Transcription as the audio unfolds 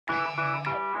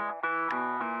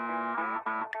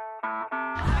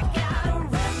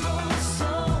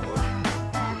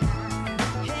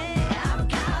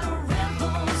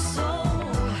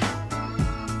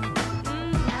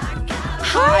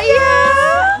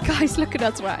Hiya! Guys, look at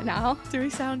us right now. Do we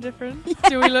sound different? Yeah.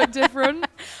 Do we look different?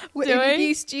 We're in a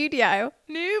new studio.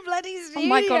 New bloody studio. Oh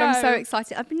my God, I'm so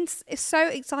excited. I've been so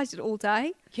excited all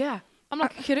day. Yeah, I'm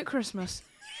like a kid at Christmas.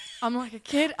 I'm like a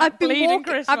kid I've at been bleeding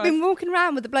Christmas. I've been walking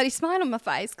around with a bloody smile on my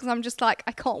face because I'm just like,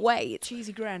 I can't wait.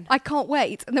 Cheesy grin. I can't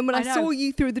wait. And then when I saw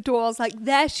you through the door, I was like,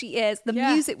 there she is. The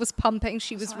music was pumping.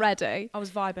 She was ready. I was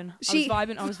vibing.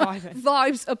 I was vibing.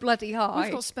 Vibes are bloody high.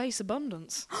 We've got space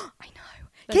abundance. I know.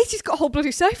 Katie's got a whole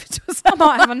bloody sofa to herself. I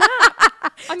might have a nap.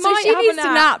 She needs to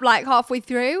nap like halfway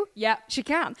through. Yeah, she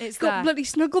can. It's got there. bloody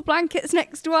snuggle blankets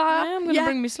next to her. I'm going to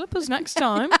bring me slippers next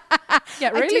time.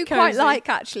 Get really I do cozy. quite like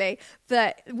actually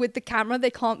that with the camera they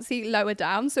can't see lower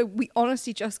down, so we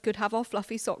honestly just could have our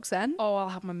fluffy socks in. Oh, I'll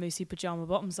have my moosey pajama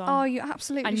bottoms on. Oh, you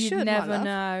absolutely and should. And you'd never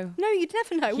know. No, you'd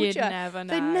never know, would you? You'd never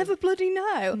know. They'd never bloody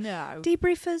know. No.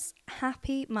 Debriefers,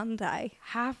 happy Monday.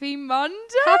 Happy Monday.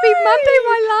 Happy Monday,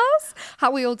 my loves. How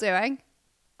are we all doing?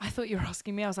 I thought you were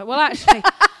asking me. I was like, well, actually,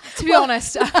 to be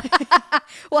honest.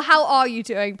 Well, how are you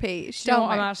doing, Pete? You know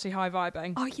what? I'm actually high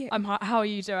vibing. Are you? How are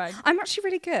you doing? I'm actually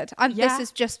really good. This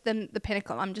is just the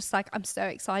pinnacle. I'm just like, I'm so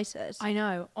excited. I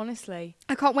know, honestly.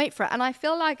 I can't wait for it. And I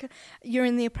feel like you're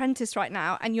in The Apprentice right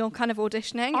now and you're kind of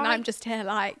auditioning and I'm just here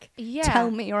like, tell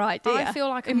me your idea. I feel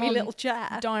like in I'm my on little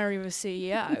chair. Diary of a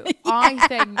CEO. I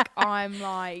think I'm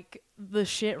like the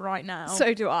shit right now.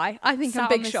 So do I. I think I'm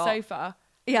big shot. Sofa.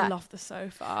 Yeah. I love the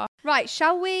sofa. Right,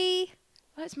 shall we?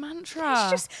 Let's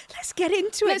mantra. Let's get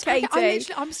into it,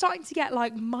 Katie. I'm starting to get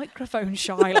like microphone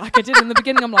shy like I did in the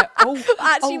beginning. I'm like,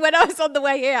 Actually, when I was on the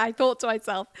way here, I thought to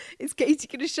myself, is Katie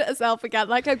going to shut herself again?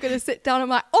 Like I'm going to sit down. I'm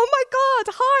like, oh my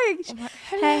God, hi.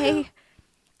 I'm like,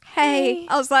 Hey.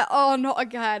 I was like, oh, not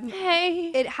again.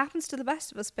 Hey. It happens to the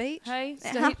best of us, Peach. Hey.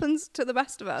 It happens to the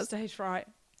best of us. Stage fright.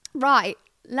 Right.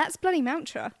 Let's bloody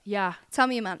mantra. Yeah. Tell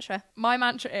me your mantra. My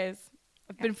mantra is,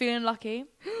 I've been feeling lucky.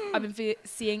 I've been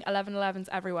seeing 11.11s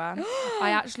everywhere. I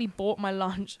actually bought my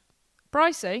lunch.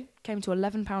 Pricey. Came to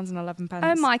 £11.11.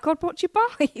 Oh my God, what'd you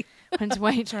buy? Went to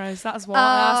Waitrose. That's what.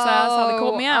 That's how they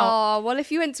caught me out. Oh, well, if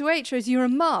you went to Waitrose, you're a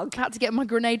mug. Had to get my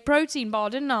grenade protein bar,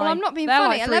 didn't I? Well, I'm not being They're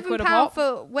funny. like £11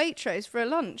 for Waitrose for a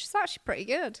lunch. It's actually pretty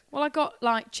good. Well, I got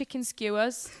like chicken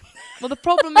skewers. Well, the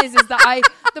problem is that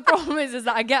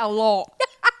I get a lot.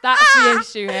 That's the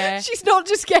issue here. She's not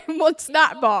just getting one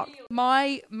snack box.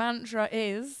 My mantra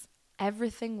is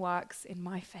everything works in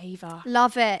my favour.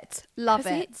 Love it. Love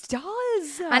it. It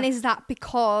does. And is that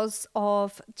because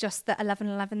of just the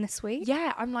 11.11 this week?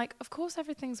 Yeah, I'm like, of course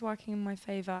everything's working in my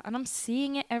favour. And I'm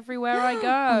seeing it everywhere I go.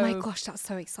 Oh my gosh, that's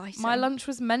so exciting. My lunch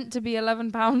was meant to be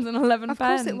 £11.11. Of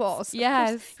course it was.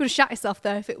 Yes. You would have shat yourself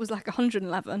though if it was like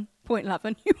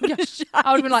 111.11. You would have shat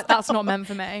I would have been like, that's not meant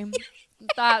for me.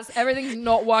 Everything's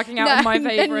not working out in my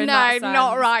favour in that sense. No,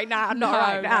 not right now. Not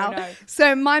right now. No.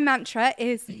 So my mantra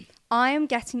is, I am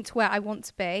getting to where I want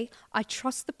to be. I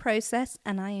trust the process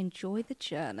and I enjoy the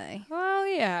journey. Well,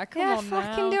 yeah, come on now.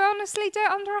 Yeah, fucking do. Honestly,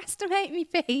 don't underestimate me,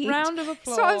 Pete. Round of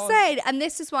applause. That's what I'm saying. And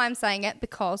this is why I'm saying it,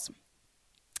 because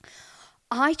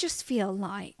I just feel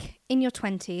like in your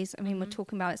 20s, I mean, we're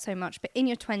talking about it so much, but in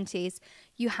your 20s,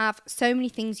 you have so many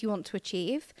things you want to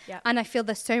achieve. Yep. And I feel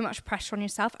there's so much pressure on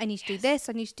yourself. I need to do this,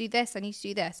 I need to do this, I need to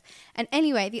do this. And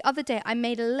anyway, the other day, I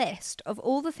made a list of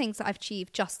all the things that I've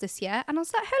achieved just this year. And I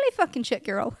was like, holy fucking shit,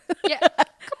 girl. Yeah,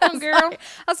 come on, girl.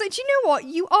 I was like, do you know what?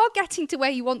 You are getting to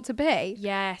where you want to be.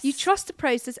 Yes. You trust the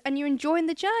process and you're enjoying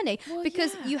the journey,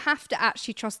 because yeah. you have to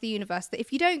actually trust the universe that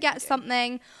if you don't get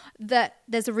something, that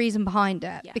there's a reason behind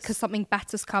it, because something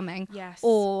better's coming. Yes.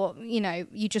 Or, you know,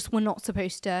 you just were not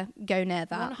supposed to go near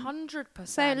that. 100%.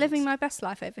 So living my best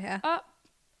life over here.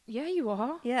 Yeah, you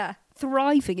are. Yeah.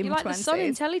 Thriving in You're my like 20s. the sun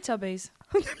in Teletubbies.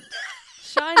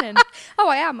 Shining. Oh,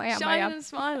 I am. Shining and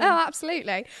smiling. Oh,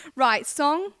 absolutely. Right,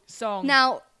 song. Song.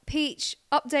 Now, Peach,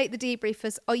 update the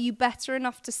debriefers. Are you better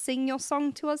enough to sing your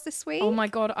song to us this week? Oh my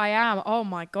God, I am. Oh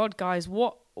my God, guys.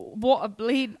 What a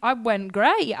bleed. I went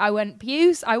great. I went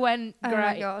puce. I went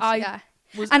great. Oh my gosh, yeah.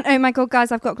 And oh my God,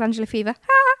 guys, I've got glandular fever.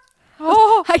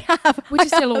 oh, I have. we're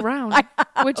just still all round.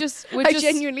 We're just I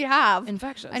genuinely have.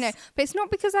 infectious. I know, but it's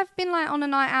not because I've been like on a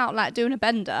night out, like doing a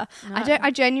bender. No.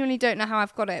 I genuinely don't know how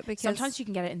I've got it, because Sometimes you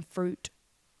can get it in fruit.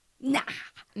 Nah,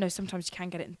 No, sometimes you can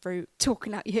get it in fruit.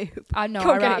 talking at you. I know.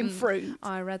 Can't get it in fruit.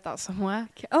 I read that somewhere.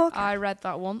 Oh, okay. I read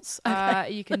that once.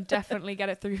 You can definitely get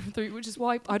it through fruit, which is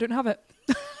why I don't have it.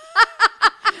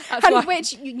 And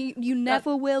which you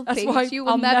never will, that's Peach. why You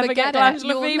will I'll never never get get it.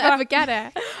 glandular You'll fever. never get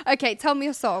it. Okay, tell me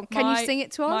your song. Can you sing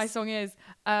it to us? My song is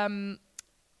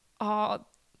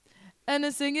and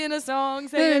they're singing a song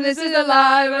saying this is a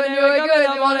life and you wake up in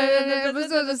the morning and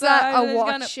this is a Oh,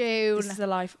 what a tune. This is a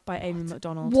Life by Amy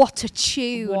McDonald. What a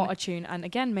tune. What a tune. And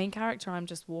again, main character, I'm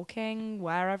just walking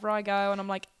wherever I go and I'm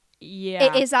like, yeah.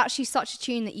 It is actually such a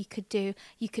tune that you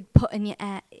could put in your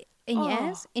ears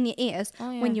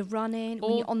Oh, yeah. when you're running,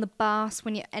 when All- you're on the bus,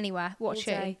 when you're anywhere. What a All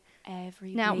tune. day,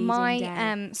 every Now, blazing my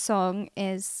day. song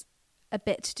is a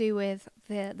bit to do with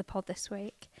the pod this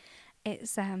week.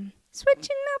 It's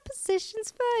switching up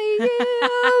positions for you,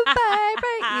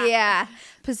 baby. Yeah,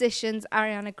 Positions,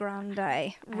 Ariana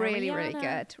Grande. Really, really Ariana.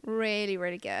 good. Really,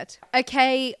 really good.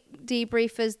 Okay,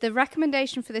 debriefers. The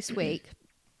recommendation for this week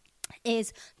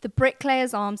is the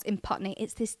Bricklayers Arms in Putney.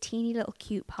 It's this teeny little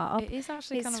cute pub. It is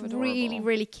actually It's kind of adorable. really,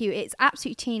 really cute. It's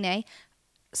absolutely teeny.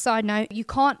 Side note, you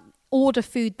can't order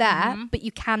food there, but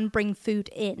you can bring food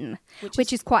in,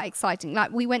 which is quite exciting.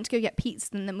 Like, we went to go get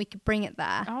pizza and then we could bring it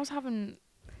there. I was having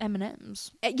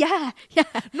M&Ms. Yeah.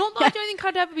 Not that I don't think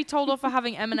I'd ever be told off for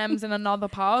having M&Ms in another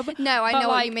pub. No, I but, know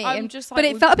what you like, mean. I'm just like, but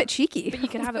it we- felt a bit cheeky. But you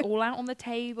could have it all out on the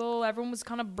table. Everyone was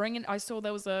kind of bringing. I saw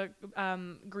there was a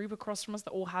group across from us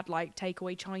that all had like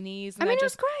takeaway Chinese. And I mean, they're it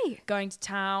was just great. going to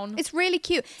town. It's really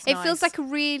cute. It nice. feels like a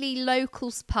really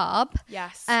locals pub.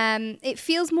 Yes. It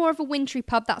feels more of a wintry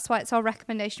pub. That's why it's our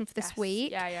recommendation for this Yes. week.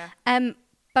 Yeah.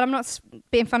 But I'm not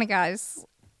being funny, guys.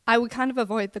 I would kind of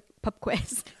avoid the pub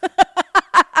quiz.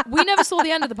 We never saw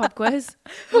the end of the pub quiz.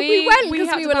 We went because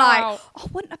had we to were bow like, out. oh,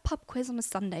 wouldn't a pub quiz on a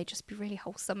Sunday just be really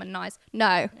wholesome and nice?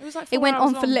 No. It was like It 4 went hours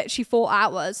on for long. literally 4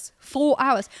 hours. 4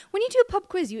 hours. When you do a pub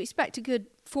quiz, you expect a good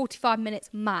 45 minutes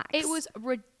max. It was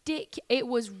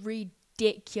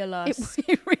ridiculous.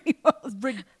 It really was.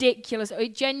 Ridiculous.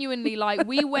 It genuinely, like,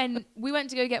 we went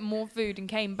to go get more food and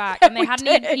came back, and they We hadn't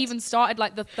did. even started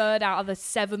like the third out of the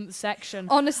 7th section.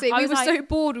 Honestly, I we was were like- so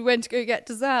bored. We went to go get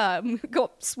dessert and we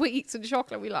got sweets and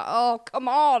chocolate. We were like, oh, come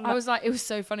on. I was like, it was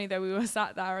so funny though. We were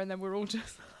sat there and then we're all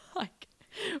just like,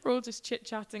 we're all just chit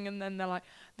chatting, and then they're like,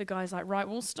 the guy's like, right,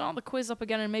 we'll start the quiz up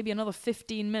again in maybe another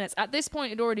 15 minutes. At this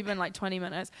point, it'd already been like 20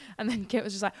 minutes, and then Kit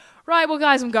was just like, right, well,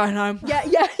 guys, I'm going home. yeah.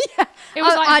 It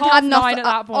was like I'd half had enough. 9 at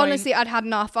that point. Honestly, I'd had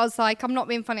enough. I was like, I'm not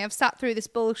being funny. I've sat through this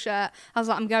bullshit. I was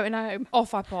like, I'm going home.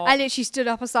 Off I pop. I literally stood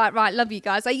up. I was like, right, love you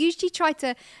guys. I usually try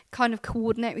to kind of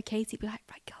coordinate with Katie, be like,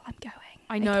 right, girl, I'm going.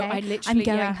 I know, okay? I literally, I'm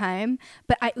going yeah. home.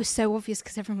 But it was so obvious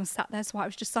because everyone was sat there. So I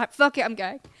was just like, fuck it, I'm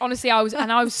going. Honestly, I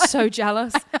was so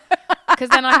jealous. Because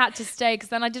then I had to stay, because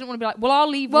then I didn't want to be like, well, I'll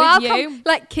leave Well, with I'll you. come.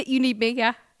 Like, Kit, you need me,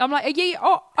 yeah? I'm like,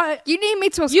 yeah, You need me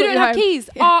to escort you don't have home. keys.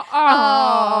 Yeah.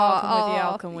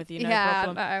 I'll come with you, no yeah,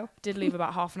 problem. no. Did leave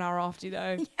about half an hour after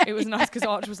though. It was nice because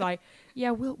Arch was like, yeah,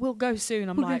 we'll go soon.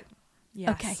 I'm like, yes.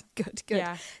 Okay, good.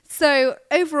 Yeah. So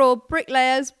overall,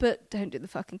 bricklayers, but don't do the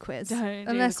fucking quiz. Don't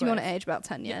do Unless the you want to quiz. age about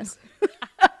 10 years.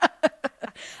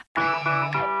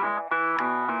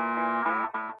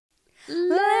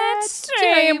 Let's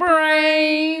stay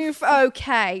brave.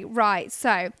 Okay, right.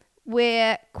 So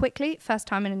we're quickly first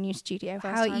time in a new studio. First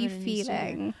How are time you in a new studio.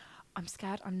 feeling? I'm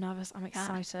scared. I'm nervous. I'm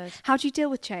excited. How do you deal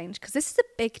with change? Because this is a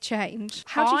big change.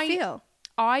 How do you feel?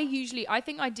 I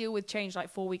think I deal with change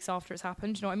like 4 weeks after it's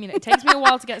happened. Do you know what I mean? It takes me a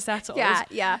while to get settled.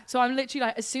 Yeah. So I'm literally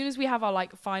like, as soon as we have our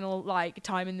like final like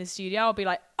time in the studio, I'll be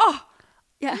like, oh,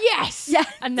 Yeah. yes. Yeah.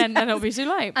 And then it'll be too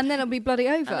late. And then it'll be bloody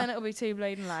over. And then it'll be too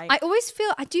blatant late. I always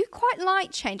feel I do quite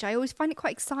like change. I always find it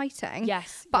quite exciting.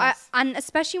 Yes, But yes. and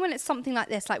especially when it's something like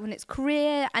this, like when it's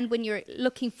career and when you're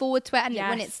looking forward to it and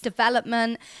when Yes. it's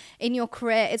development in your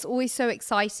career, it's always so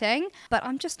exciting. But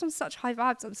I'm just on such high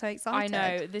vibes. I'm so I excited.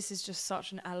 know this is just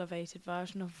such an elevated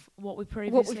version of what we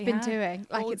previously What we've been had. doing.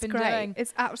 Like, What it's we've been great. doing.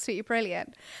 It's absolutely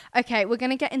brilliant. Okay, we're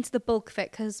going to get into the bulk of it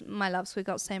because, my loves, we've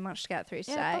got so much to get through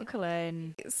today. Yeah, buckle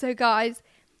in. So, guys,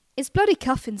 it's bloody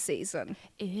cuffing season.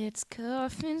 It's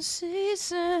cuffing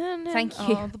season. Thank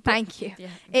you. Thank you. Yeah,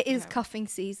 It is yeah. cuffing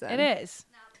season. It is.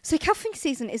 So cuffing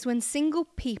season is when single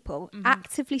people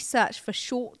actively search for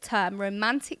short-term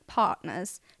romantic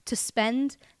partners to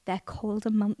spend their colder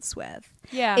months with.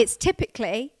 Yeah. It's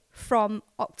typically from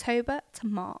October to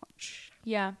March.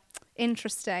 Yeah.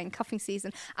 Interesting, cuffing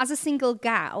season. As a single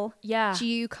gal, Yeah. do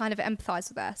you kind of empathise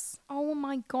with us? Oh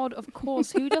my God, of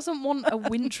course. Who doesn't want a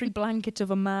wintry blanket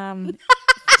of a man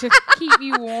to keep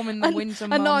you warm in the winter A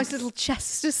months? nice little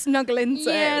chest to snuggle into.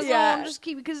 Yes, yeah. oh, just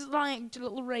keep because like a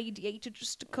little radiator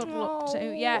just to cuddle up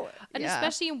to. Yeah, and yeah.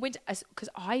 especially in winter, because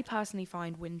I personally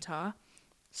find winter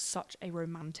such a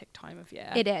romantic time of year.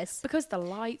 It is. because the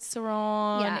lights are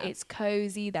on. Yeah. It's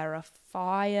cozy. There are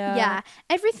fire. Yeah,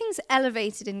 everything's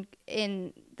elevated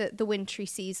in the wintry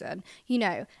season. You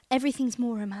know, everything's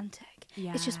more romantic.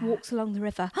 It's just Yeah. walks along the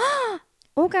river.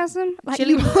 Orgasm. Like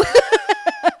Chilly. you-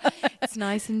 It's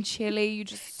nice and chilly. You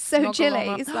just so snuggle chilly.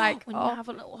 on. It's like, when oh, you have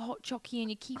a little hot chockey and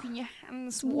you're keeping your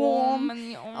hands warm. warm.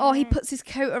 And oh, he puts his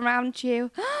coat around you.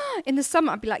 In the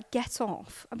summer, I'd be like, get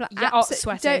off. I'd be like, Yeah,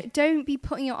 sweaty. Don't be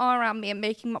putting your arm around me and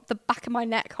making the back of my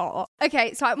neck hot.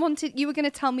 Okay, so you were going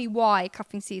to tell me why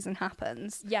cuffing season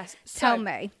happens. Yes. Tell so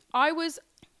me. I was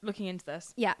looking into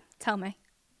this. Yeah, tell me.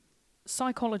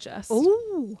 Psychologist.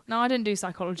 Ooh. Now, I didn't do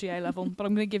psychology A level, but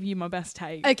I'm going to give you my best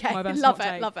take. Okay, My best love hot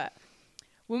it, take. love it.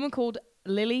 Woman called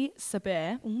Lily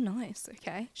Sabir. Oh, nice.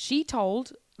 Okay. She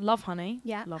told Love Honey.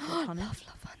 Yeah. Love Honey. Love,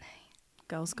 honey.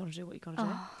 Girls got to do what you got to do.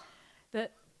 Oh.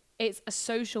 That it's a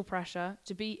social pressure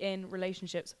to be in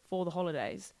relationships for the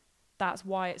holidays. That's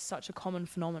why it's such a common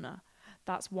phenomena.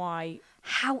 That's why,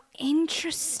 How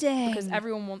interesting. because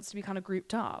everyone wants to be kind of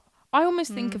grouped up. I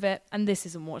almost think of it, and this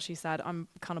isn't what she said, I'm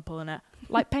kind of pulling it,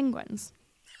 like penguins.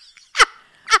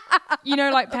 You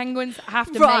know, like penguins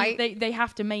have to Right. mate, they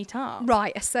have to mate up.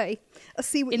 Right, I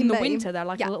see what In you the mean. winter, they're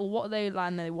like Yeah. a little, what they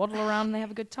land, they waddle around and they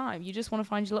have a good time. You just want to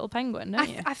find your little penguin, don't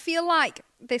you? I feel like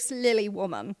this Lily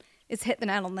woman has hit the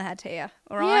nail on the head here,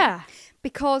 all right? Yeah.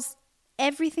 Because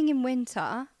everything in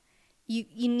winter, you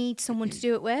need someone to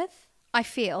do it with. I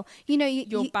feel, You're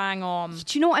you bang on.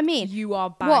 do you know what I mean? You are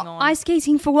bang what on. ice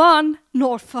skating for one,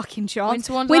 not a fucking chance.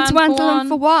 Winter Wonderland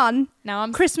for one. Now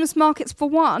I'm Christmas markets for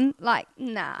one. Like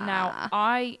nah. Now,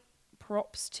 I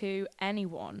props to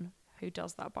anyone who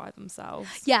does that by themselves.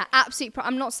 Yeah, absolute.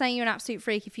 I'm not saying you're an absolute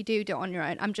freak if you do it on your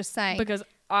own. I'm just saying. Because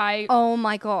I Oh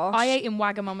my gosh. I ate in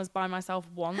Wagamama's by myself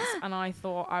once, and I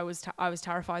thought I was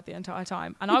terrified the entire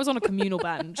time, and I was on a communal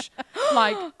bench.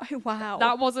 Like Oh wow.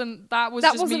 that was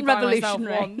just wasn't me by myself.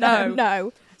 revolutionary.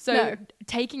 No. So no.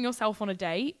 taking yourself on a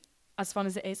date, as fun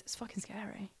as it is, it's fucking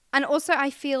scary. And also, I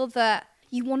feel that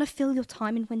you want to fill your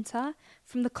time in winter.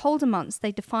 From the colder months,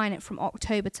 they define it from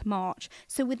October to March.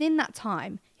 So within that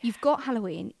time, you've got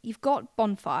Halloween, you've got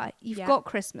bonfire, you've Yeah. got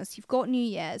Christmas, you've got New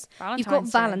Year's, you've got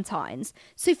Valentine's Day. Valentine's.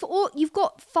 So for all, you've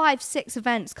got 5-6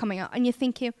 events coming up, and you're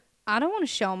thinking, I don't want to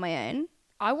show on my own.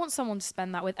 I want someone to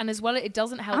spend that with, and as well, it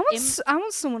doesn't help I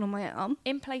want someone on my own.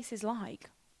 in places like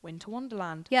Winter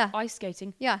Wonderland, Yeah. ice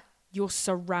skating. Yeah. You're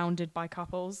surrounded by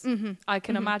couples. Mm-hmm. I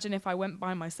can imagine if I went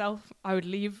by myself, I would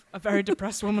leave a very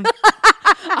depressed woman.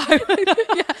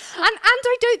 And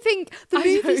I don't think the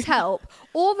movies help.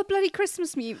 All the bloody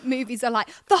Christmas movies are like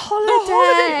The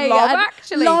Holiday, Love and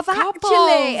Actually, Love couples.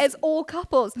 Actually. It's all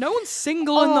couples. No one's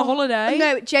single in the Oh, holiday.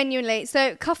 No, genuinely.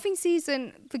 So cuffing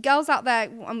season, the girls out there,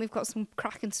 and we've got some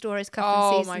cracking stories, cuffing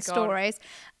Oh season my God. stories.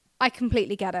 I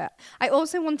completely get it. I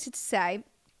also wanted to say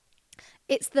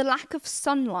it's the lack of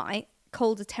sunlight,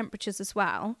 colder temperatures as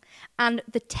well, and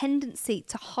the tendency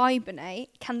to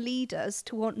hibernate can lead us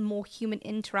to want more human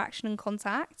interaction and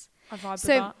contact. I vibe with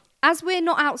So that. as we're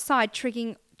not outside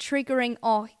triggering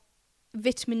our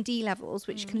vitamin D levels,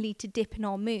 which can lead to dip in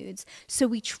our moods, so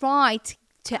we try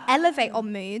to elevate our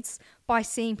moods by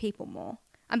seeing people more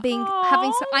and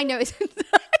having some. I know it's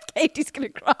Katie's gonna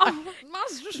cry.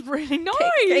 That's just really nice.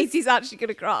 Katie's actually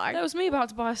gonna cry. That was me about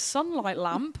to buy a sunlight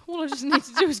lamp. All I just need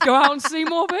to do is go out and see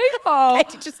more people.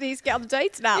 Katie just needs to get on the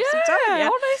dating apps. I'm telling Yeah,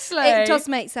 you. honestly. It does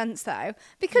make sense though,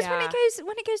 because when Yeah.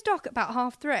 it goes dark at about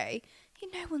 3:30,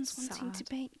 no one's wanting to Sad.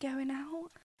 be going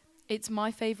out. It's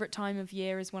my favourite time of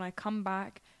year is when I come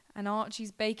back and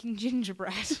Archie's baking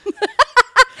gingerbread.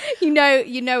 You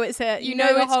know it's the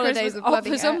it's holidays Christmas. are bloody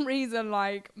for some here. reason,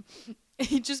 like,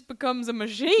 he just becomes a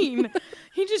machine.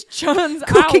 He just churns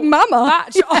Cooking out mama.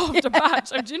 batch after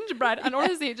batch of gingerbread, and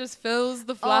honestly, it just fills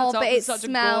the flat up but with it such a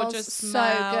smells gorgeous so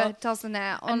smell. good, doesn't it?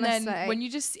 And Honestly. then when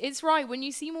it's right when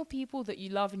you see more people that you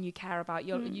love and you care about,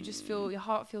 you just feel your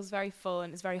heart feels very full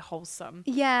and it's very wholesome.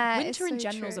 yeah, it's Winter in so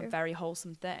general is a true. very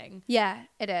wholesome thing, Yeah,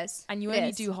 it is. and you It only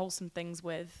is. do wholesome things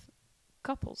with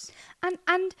couples.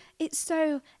 And it's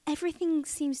so everything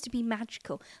seems to be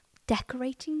magical.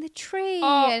 Decorating the tree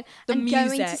Oh, the and going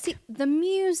to music. see the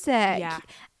music. Yeah.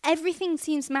 Everything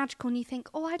seems magical, and you think,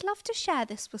 "Oh, I'd love to share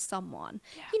this with someone."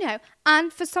 You know,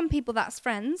 and for some people that's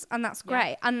friends, and that's Yeah.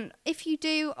 great. And if you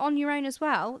do on your own as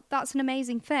well, that's an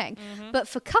amazing thing. Mm-hmm. But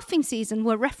for cuffing season,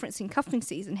 we're referencing cuffing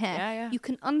season here. Yeah. You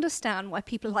can understand why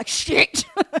people are like, "Shit,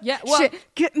 Yeah, well, shit,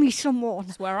 get me someone."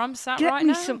 that's where I'm sat Get right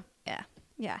me now. some.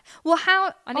 Yeah. Well,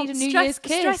 how I need a New stress- Year's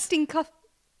kiss. Stressed in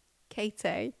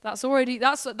Katie. That's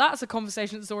a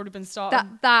conversation that's already been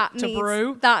started. That to needs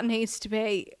brew. that needs to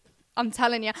be. I'm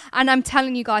telling you, and I'm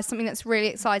telling you guys something that's really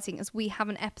exciting is we have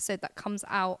an episode that comes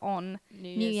out on New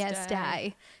Year's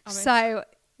Day. I'm So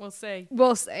We'll see.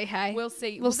 we'll see. Hey, We'll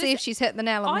see. We'll Well, see this- if she's hit the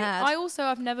nail on the head. I also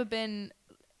have never been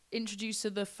introduced to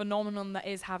the phenomenon that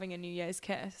is having a New Year's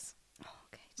kiss.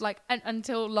 Okay. Like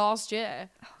until last year,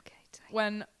 Okay.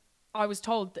 when I was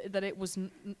told that it was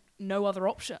no other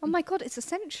option Oh my God, it's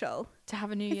essential. to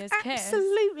have a New It's Year's kiss.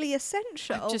 absolutely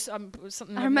essential. Just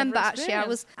something I I've remember never actually I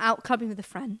was out clubbing with a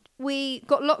friend. We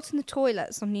got locked in the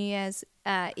toilets on New Year's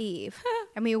Eve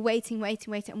and we were waiting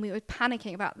and we were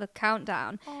panicking about the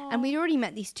countdown. And we'd already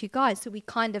met these two guys, so we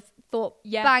kind of thought,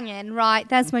 Yeah. banging, right,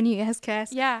 there's my New Year's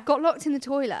kiss. Yeah. Got locked in the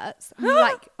toilets. And we're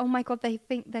like, oh my God, they're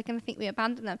going to think we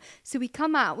abandoned them. So we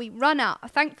come out, we run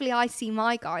out. Thankfully, I see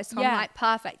my guys, so I'm Yeah. like,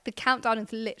 perfect. The countdown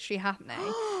is literally happening.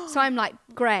 So I'm like,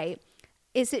 great.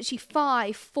 It's literally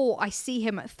 5, 4. I see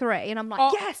him at 3, and I'm like,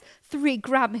 Oh. yes. 3,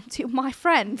 grab into my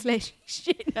friend. Literally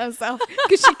shitting herself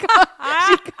because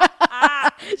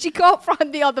she can't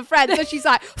find the other friend. So she's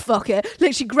like, fuck it.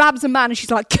 Literally grabs a man and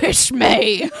she's like, kiss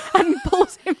me, and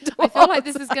pulls him towards. I feel like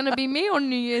this is going to be me on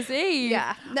New Year's Eve.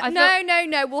 Yeah. I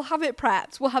No. We'll have it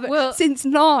prepped. We'll have it Well- since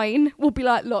 9. We'll be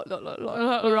like, look.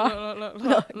 All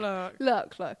right.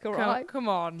 Look. All right. Come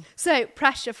on. So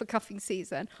pressure for cuffing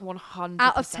season. 100%.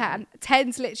 Out of 10.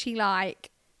 10's literally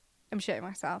like, I'm shitting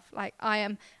myself. Like I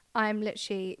am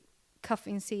literally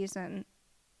cuffing season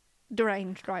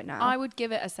deranged right now. I would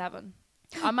give it a 7.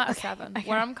 I'm at a 7. okay.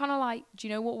 Where I'm kind of like, do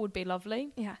you know what would be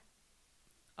lovely? Yeah.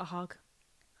 A hug.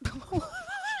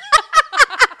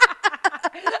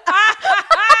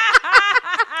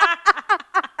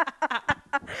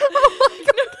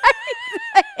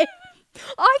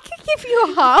 I could give you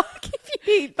a hug if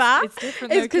you need that. It's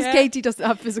different. It's because though, Kit. Katie doesn't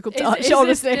have physical It's- touch. it's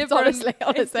honestly, different. honestly,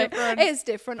 It's different. it's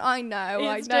different. I know.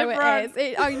 It's I know different. it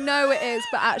is. I know it is.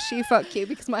 But actually, fuck you,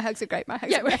 because my hugs are great. My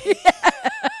hugs Yeah, are great.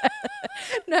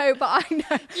 No, but I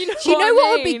know. You know Do you know what I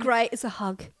what would be mean? great? Is a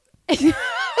hug.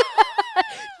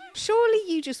 Surely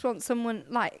you just want someone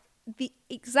like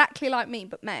exactly like me,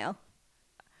 but male.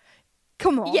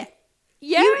 Come on. Yeah.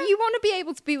 Yeah. You want to be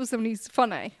able to be with someone who's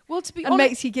funny Well, to be and honest.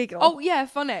 makes you giggle. Oh, yeah,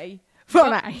 funny.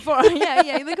 Funny.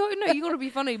 Yeah. They go, no, you got to be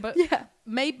funny, but Yeah.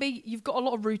 maybe you've got a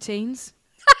lot of routines.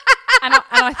 and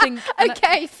I think.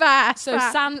 Okay, fair. So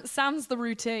fair. sans the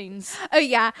routines. Oh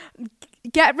yeah,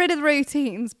 get rid of the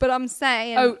routines. But I'm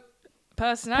saying, Oh,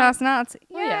 personality. personality.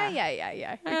 Well, Yeah.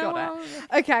 yeah. I Yeah, got well,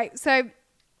 it. Okay, so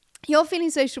you're feeling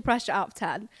social pressure out of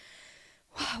 10.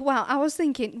 Well, I was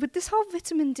thinking with this whole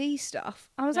vitamin D stuff,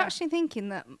 I was Yeah. actually thinking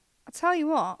that. I tell you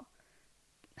what.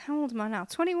 How old am I now?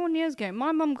 21 years ago,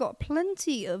 my mum got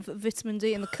plenty of vitamin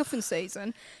D in the cuffing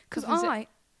season because Cuffing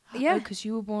yeah. because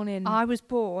you were born in. I was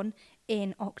born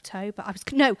in October. I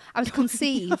was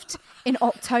conceived in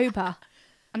October,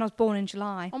 and I was born in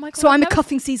July. Oh my God, So I've I'm a never-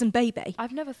 cuffing season baby.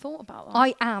 I've never thought about that.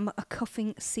 I am a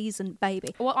cuffing season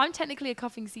baby. Well, I'm technically a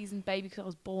cuffing season baby because I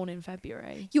was born in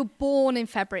February. You're born in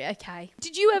February, okay?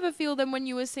 Did you ever feel then when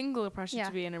you were single the pressure Yeah.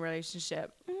 to be in a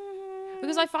relationship?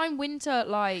 Because I find winter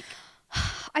like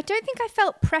I don't think I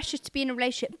felt pressure to be in a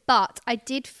relationship, but I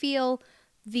did feel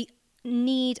the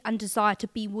need and desire to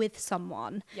be with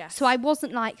someone. Yes. So I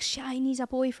wasn't like, shit, I need a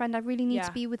boyfriend. I really need Yeah.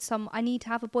 to be with someone. I need to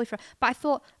have a boyfriend. But I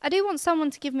thought, I do want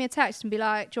someone to give me a text and be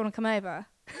like, do you want to come over?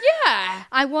 yeah.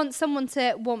 I want someone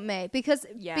to want me because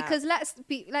Yeah.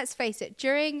 let's face it,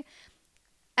 during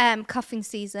cuffing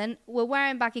season, we're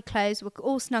wearing baggy clothes, we're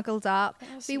all snuggled up.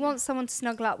 We want someone to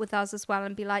snuggle up with us as well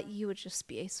and be like, you were just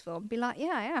beautiful. And be like,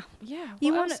 yeah. Yeah.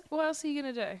 You What wanna- else, what else are you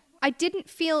gonna do? I didn't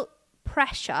feel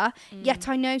pressure, yet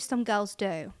I know some girls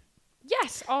do.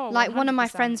 Yes. Oh, Like one of my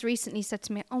 100%. friends recently said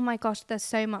to me, oh my gosh, there's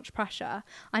so much pressure.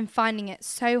 I'm finding it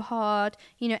so hard.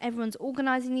 You know, everyone's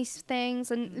organising these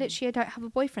things and literally I don't have a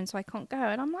boyfriend, so I can't go.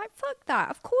 And I'm like, fuck that.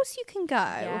 Of course you can go.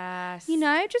 Yes. You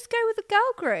know, just go with a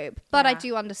girl group. But I Yeah.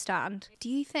 do understand. Do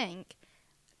you think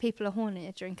people are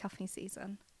hornier during cuffing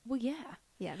season? Well, yeah.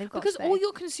 Yeah, they've got Because to all be.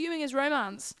 you're consuming is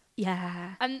romance,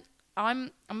 Yeah. and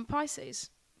I'm a Pisces.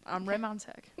 I'm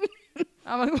romantic.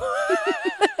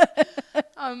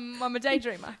 I'm a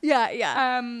daydreamer.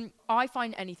 Yeah. I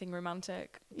find anything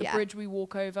romantic. The Yeah. bridge we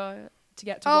walk over to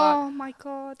get to work, Oh my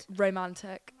God.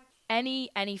 romantic. Any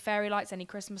fairy lights, any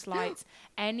Christmas lights,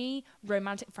 any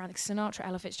romantic Frank Sinatra,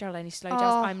 Ella Fitzgerald, any slow jazz.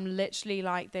 Oh. I'm literally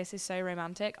like, this is so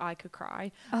romantic. I could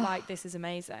cry. Like, this is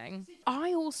amazing.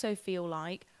 I also feel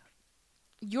like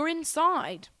you're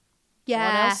inside.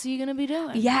 Yeah. What else are you gonna be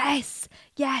doing? Yes,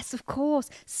 of course.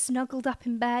 Snuggled up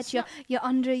in bed, you're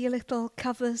under your little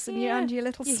covers and you're Yeah. under your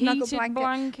little Your snuggle heated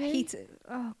blanket. Heated.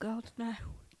 Oh God, no!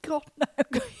 God no!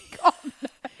 God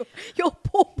no! Your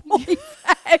poor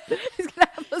boyfriend is gonna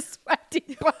have a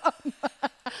sweaty bum.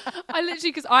 I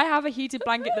literally, because I have a heated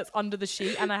blanket that's under the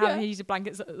sheet, and I have a heated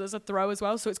blanket that's a throw as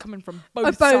well, so it's coming from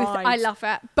both Both. sides. I love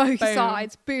it. Both Boom.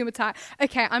 sides. Boom attack.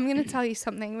 Okay, I'm gonna tell you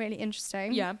something really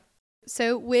interesting. Yeah,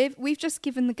 So we've just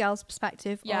given the girls'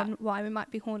 perspective Yeah. on why we might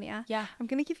be hornier. yeah. I'm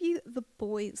gonna give you the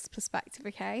boys' perspective.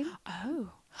 Okay. Oh,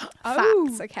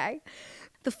 Facts, okay?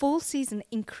 The fall season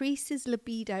increases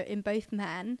libido in both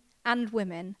men and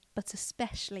women, but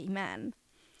especially men.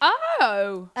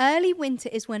 Oh. Early winter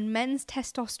is when men's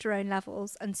testosterone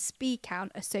levels and speed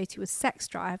count associated with sex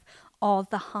drive are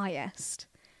the highest.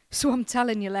 So I'm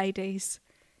telling you, ladies.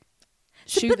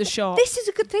 Shoot the shot. This is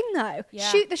a good thing, though. Yeah.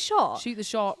 Shoot the shot. Shoot the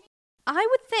shot. I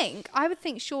would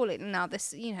think surely, now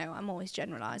this, I'm always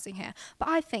generalising here, but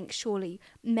I think surely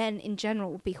men in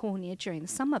general will be hornier during the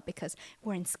summer because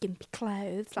we're in skimpy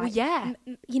clothes. Well, Like, yeah.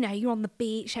 You're on the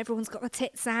beach, everyone's got their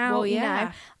tits out, Well,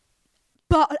 yeah.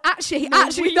 But actually, No,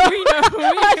 actually, we no. know.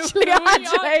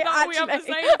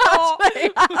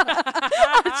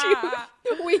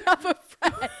 We have a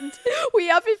friend. We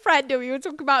have a friend, and we were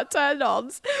talking about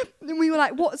turn-ons, and we were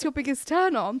like, "What's your biggest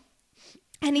turn-on?"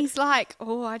 And he's like,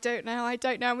 "Oh, I don't know."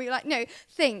 And we were like, "No,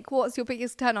 think. What's your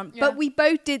biggest turn-on?" Yeah. But we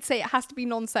both did say it has to be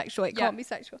non-sexual. It can't be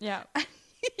sexual. Yeah. And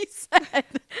he said,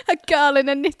 "A girl in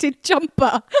a knitted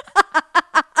jumper."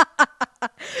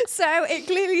 So it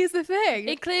clearly is the thing.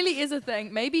 It clearly is a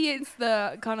thing. Maybe it's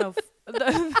the kind of...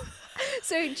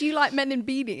 So do you like men in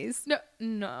beanies?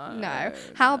 No.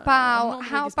 How about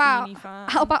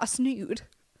a snood?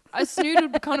 A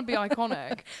snood would kind of be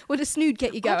iconic. Would a snood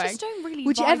get you going? I just don't really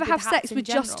Would you vibe ever with have hats sex in with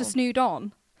just a general. snood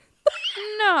on?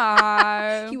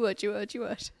 No. You would.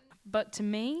 But to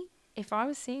me, if I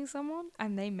was seeing someone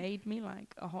and they made me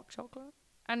like a hot chocolate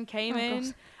and came in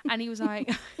God. and he was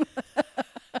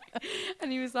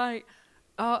like,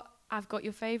 oh, I've got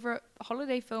your favourite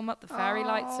holiday film up. The fairy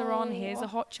lights are on. Here's a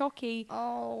hot chocky.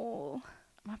 Oh.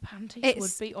 My panties It's-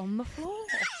 would be on the floor.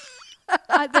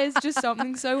 There's just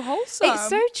something so wholesome. It's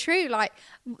so true. Like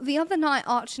the other night,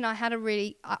 Arch and I had a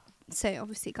really... so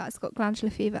obviously, guys, got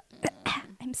glandular fever.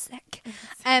 I'm sick.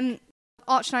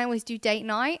 Arch and I always do date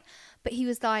night. But he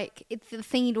was like, the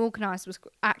thing he'd organised was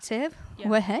active. Yeah.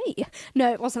 Well, hey.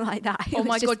 No, it wasn't like that. It Oh was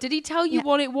my just- God, did he tell you Yeah.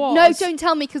 what it was? No, don't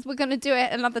tell me because we're going to do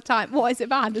it another time. What, is it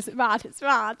bad? Is it bad? It's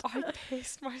bad. I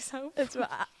pissed myself. It's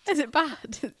bad. Is it bad?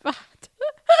 It's bad.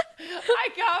 I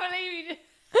can't believe you did.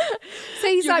 So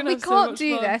he's You're like, gonna we have so can't much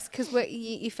do fun." this because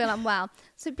you feel unwell.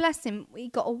 So bless him. We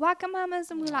got a Wagamamas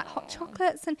and we like hot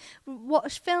chocolates and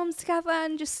watched films together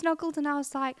and just snuggled. And I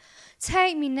was like,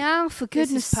 take me now, for This is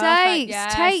goodness perfect, sakes.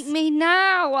 yes. Take me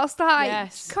now. I was like,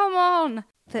 Yes. come on.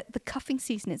 The cuffing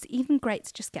season, it's even great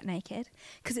to just get naked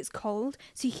because it's cold.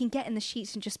 So you can get in the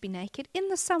sheets and just be naked. In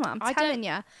the summer, I'm I telling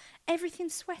you,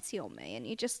 everything's sweaty on me. And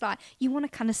you just like, you want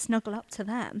to kind of snuggle up to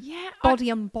them. Yeah. Body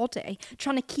on body,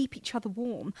 trying to keep each other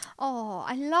warm. Oh,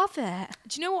 I love it.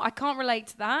 Do you know what? I can't relate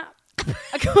to that.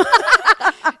 Do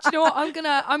you know what?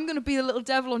 I'm gonna be the little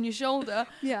devil on your shoulder.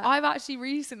 Yeah. I've actually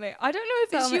recently, I don't know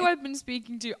if it's Tell you me. I've been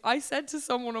speaking to. I said to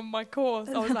someone on my course,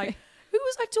 I was like, who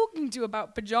was I talking to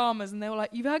about pajamas? And they were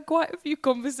like, you've had quite a few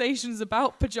conversations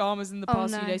about pajamas in the Oh,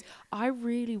 past no. few days. I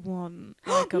really want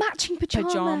like a Matching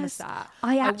pajamas. pajama set.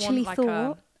 I want, actually like,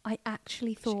 thought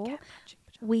should thought get matching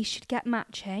pajamas. we should get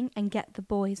matching and get the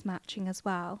boys matching as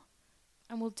well.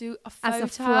 And we'll do a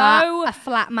As photo. a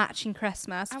flat matching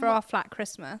Christmas And for what- our flat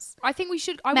Christmas. I think we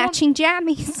should. I want Matching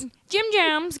jammies. Gym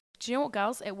Jams. Do you know what,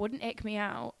 girls? It wouldn't ick me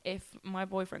out if my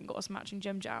boyfriend got us matching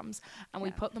Gym Jams and we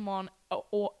Yeah. put them on,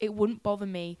 or it wouldn't bother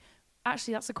me.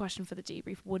 Actually, that's a question for the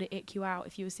debrief. Would it ick you out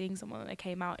if you were seeing someone and they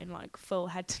came out in like full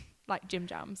head, like Gym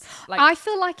Jams? Like, I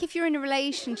feel like if you're in a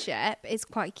relationship, it's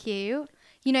quite cute.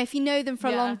 You know, if you know them for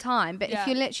a Yeah. long time. But Yeah. if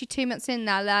you're literally 2 months in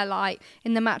there, they're like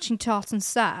in the matching tartan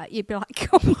set, you'd be like,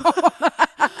 come on.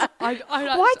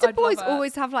 Why do boys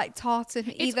always have like tartan,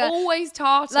 It's either always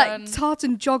tartan. like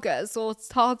tartan joggers or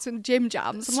tartan gym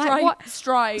jams? I'm like, what?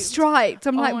 Striped. Striped.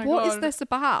 I'm Oh like, my what is God. this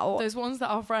about? Those ones that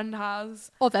our friend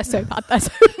has. Oh, they're so bad. They're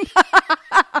so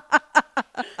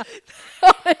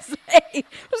honestly,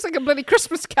 it's like a bloody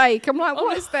Christmas cake. I'm like,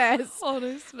 what is this?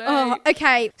 Honestly. Oh,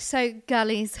 okay. So,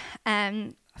 girlies,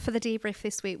 for the debrief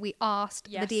this week, we asked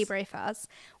Yes. the debriefers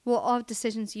what are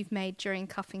decisions you've made during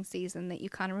cuffing season that you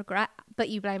kind of regret, but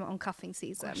you blame it on cuffing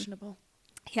season. Questionable.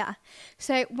 Yeah.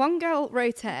 So one girl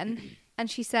wrote in and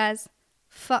she says,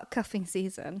 fuck cuffing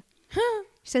season.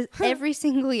 She says, every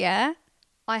single year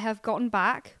I have gotten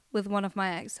back with one of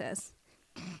my exes.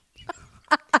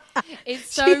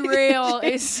 It's so real.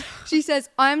 It's She says,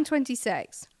 I am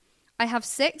 26. I have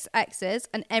 6 exes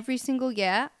and every single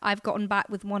year I've gotten back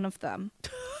with one of them.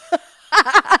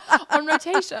 on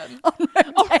rotation.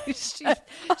 She's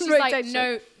like,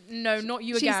 rotation. no, not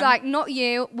you She's again. like, not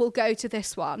you, we'll go to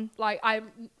this one. Like, I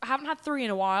haven't had 3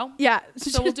 in a while. Yeah.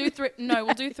 So we'll do 3. No,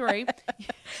 we'll do 3.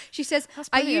 She says, That's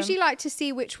I brilliant. usually like to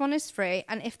see which one is free,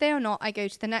 and if they are not, I go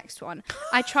to the next one.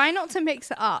 I try not to mix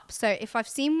it up, so if I've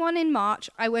seen one in March,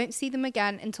 I won't see them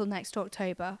again until next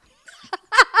October.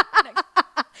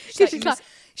 She's She's like, like,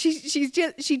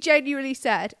 She genuinely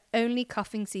said only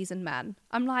cuffing season men.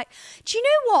 I'm like, do you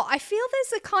know what? I feel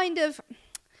there's a kind of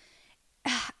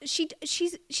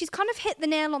she's kind of hit the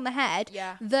nail on the head.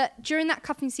 Yeah. That during that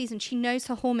cuffing season, she knows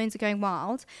her hormones are going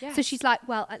wild. So Yes. she's like,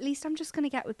 well, at least I'm just going to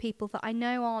get with people that I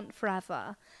know aren't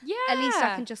forever. Yeah. At least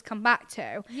I can just come back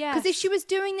to. Because if Yes. she was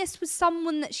doing this with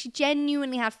someone that she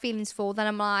genuinely had feelings for, then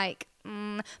I'm like,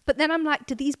 but then I'm like,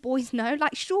 do these boys know?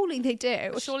 Like, surely they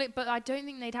do. Surely, but I don't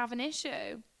think they'd have an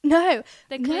issue. No,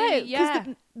 They no, clearly-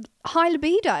 because high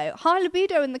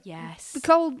libido in the Yes. the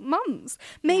cold months.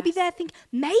 Maybe Yes.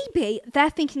 maybe they're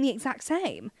thinking the exact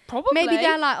same. Probably. Maybe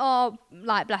they're like, oh,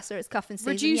 like bless her, it's cuffing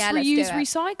season. reduce, Yeah, let's reuse, do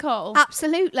it. recycle.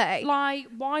 Absolutely. Like,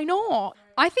 why not?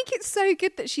 I think it's so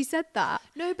good that she said that.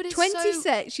 No, but it's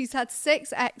 26. She's had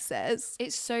 6 exes.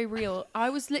 It's so real. I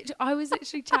was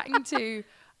literally chatting to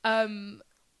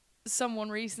someone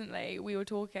recently. We were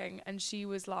talking, and she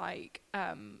was like, oh,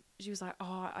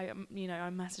 I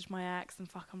messaged my ex, and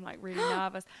fuck, I'm like really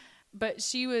nervous. But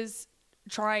she was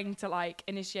trying to like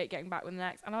initiate getting back with an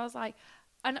ex, and I was like,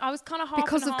 and I was kind of half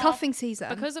Because and of half. cuffing season.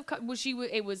 Because of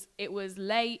it was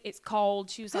late, it's cold.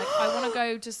 She was like, I want to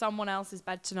go to someone else's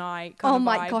bed tonight. kind Oh of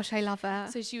my vibe. gosh, I love her.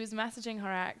 So she was messaging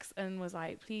her ex and was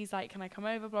like, please, like, can I come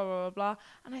over? Blah, blah, blah, blah.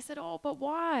 And I said, oh, but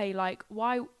why? Like,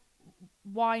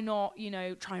 why not,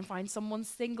 try and find someone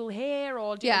single here?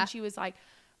 Yeah. And she's like,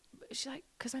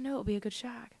 because I know it'll be a good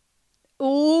shag.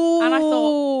 Oh, And I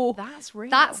thought, that's real.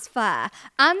 that's fair.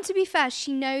 And to be fair,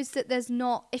 she knows that there's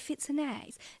not, if it's an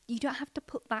ex, you don't have to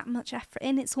put that much effort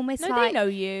in. It's almost No, like they know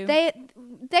you.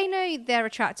 They know they're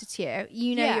attracted to you.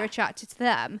 You know Yeah. you're attracted to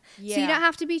them. So you Yeah. don't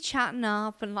have to be chatting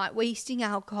up and like wasting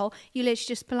alcohol. You literally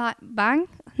just be like, bang.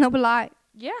 And they'll be like,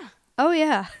 Yeah. oh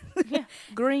yeah. Yeah.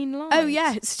 Green light. Oh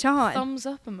yeah, it's time. Thumbs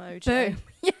up emoji. Boom.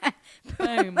 Yeah.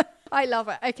 Boom. I love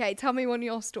it. Okay, tell me one of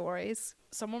your stories.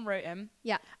 Someone wrote him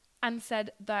Yeah. and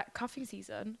said that cuffing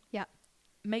season Yeah.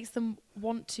 makes them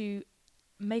want to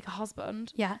make a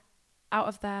husband Yeah. out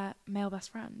of their male best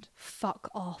friend. Fuck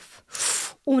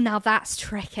off. Oh, now that's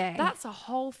tricky. That's a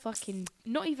whole fucking,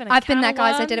 not even a I've been can there, of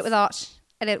guys. I did it worms.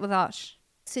 with Arch.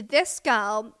 So this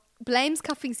girl blames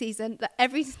cuffing season that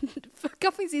every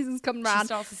cuffing season's come She round.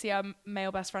 starts to see her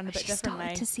male best friend a bit She started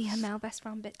differently. to see her male best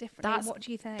friend a bit differently. What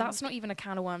do you think? That's not even a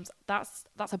can of worms. That's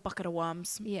a bucket of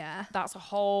worms. Yeah. That's a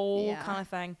whole Yeah. kind of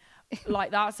thing.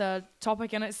 Like, that's a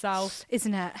topic in itself.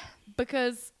 Isn't it?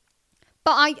 Because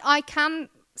But I can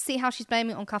see how she's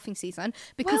blaming it on cuffing season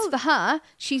because Well- for her,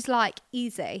 she's like,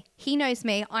 easy. He knows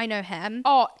me. I know him.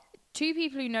 two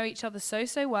people who know each other so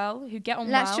well, who get on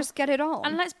Let's well. just get it on.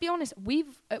 And let's be honest,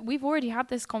 we've already had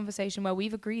this conversation where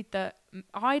we've agreed that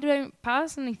I don't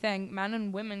personally think men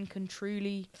and women can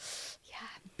truly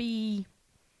be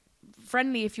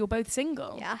friendly if you're both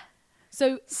single. yeah.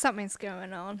 So Something's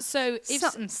going on. if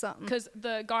Something. because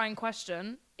the guy in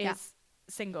question is Yeah.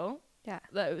 single, Yeah.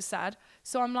 that it was sad.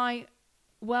 So I'm like,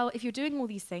 well, if you're doing all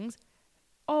these things,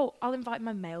 oh, I'll invite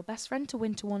my male best friend to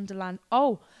Winter Wonderland.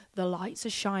 Oh, the lights are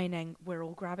shining. We're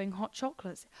all grabbing hot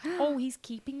chocolates. Oh, he's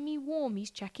keeping me warm.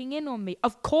 He's checking in on me.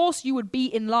 Of course you would be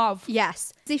in love.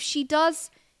 Yes. If she does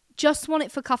just want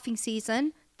it for cuffing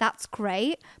season, that's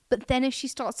great. But then if she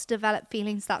starts to develop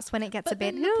feelings, that's when it gets a But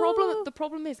bit. then the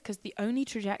problem is because the only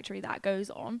trajectory that goes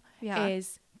on Yeah.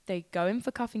 is they go in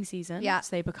for cuffing season. Yeah.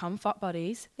 So they become fuck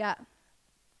buddies. Yeah.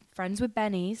 Friends with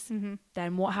bennies. Mm-hmm.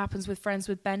 Then what happens with friends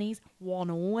with bennies? One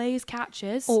always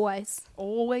catches. Always.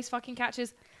 Always fucking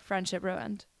catches. Friendship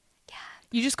ruined. Yeah.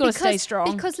 You just got to stay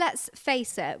strong. Because let's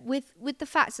face it, with the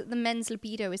fact that the men's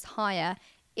libido is higher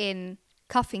in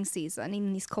cuffing season,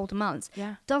 in these colder months,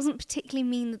 Yeah. doesn't particularly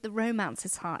mean that the romance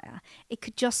is higher. It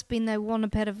could just mean they want a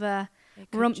bit of a It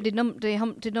could Rumpty Dumpty,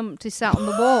 Humpty Dumpty sat on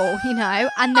the wall,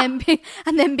 and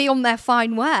then be on their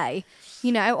fine way.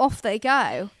 Off they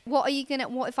go. What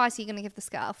advice are you gonna give this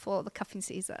girl for the cuffing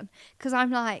season? Because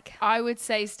I'm like, I would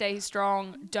say stay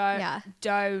strong. Don't. Yeah.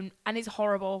 Don't. And it's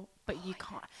horrible, but you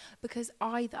can't. Because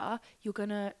either you're going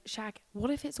to shag.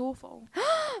 What if it's awful?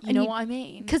 You know what I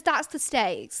mean? because that's the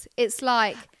stakes. It's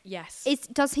like, Yes.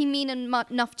 does he mean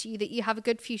enough to you that you have a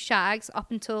good few shags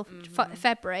up until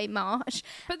February, March?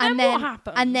 But then what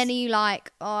happens? And then are you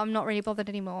like, oh, I'm not really bothered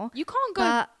anymore? You can't go.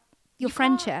 But your you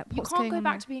friendship, can't- what's You can't going go on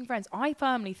back there? to being friends. I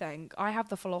firmly think I have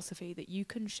the philosophy that you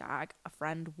can shag a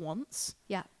friend once,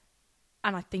 Yeah.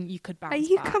 and I think you could bounce Are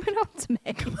you back. coming on to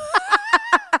me?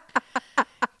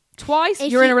 Twice,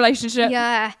 If you're in you- a relationship.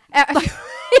 Yeah.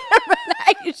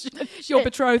 You're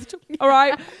betrothed. All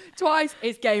right. Twice,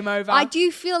 it's game over. I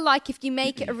do feel like if you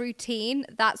make it a routine,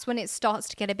 that's when it starts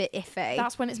to get a bit iffy.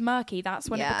 That's when it's murky. That's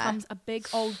when it Yeah. becomes a big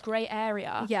old grey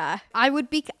area. yeah. I would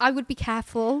be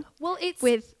careful Well, it's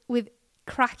with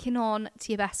cracking on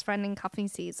to your best friend in cuffing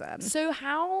season. So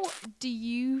how do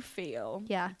you feel?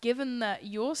 Yeah. Given that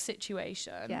your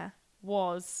situation Yeah.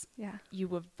 was Yeah. you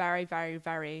were very, very,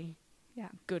 very Yeah.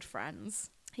 good friends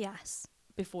Yes.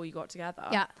 before you got together.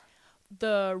 Yeah.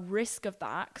 The risk of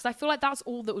that, because I feel like that's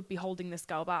all that would be holding this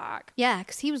girl back. Yeah,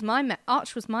 because he was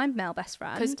Arch was my male best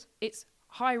friend. Because it's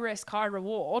high risk, high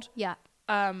reward. Yeah.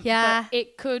 But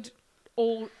it could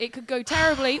go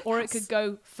terribly or it could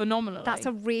go phenomenally. That's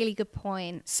a really good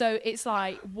point. So it's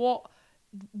like, what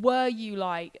were you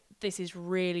like? This is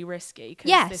really risky because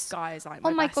Yes. this guy is like Oh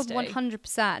my my God, bestie.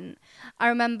 100%. I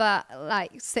remember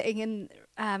like sitting in,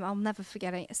 I'll never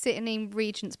forget it, sitting in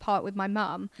Regent's Park with my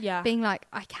mum, Yeah. being like,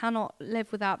 I cannot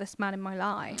live without this man in my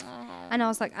life. And I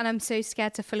was like, and I'm so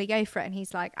scared to fully go for it. And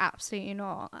he's like, absolutely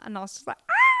not. And I was just like,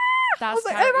 I was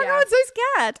like, oh my God, I'm so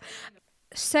scared.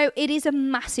 So it is a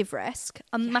massive risk,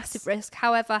 massive risk.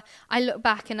 However, I look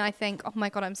back and I think, oh my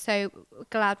God, I'm so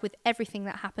glad with everything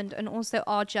that happened and also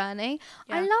our journey.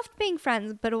 Yeah. I loved being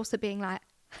friends, but also being like,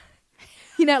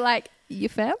 you know, like, you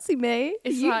fancy me?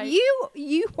 It's you, like-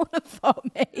 you want to fuck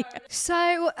me?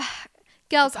 So,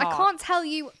 girls, It's I hard. can't tell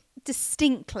you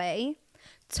distinctly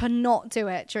to not do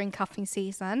it during cuffing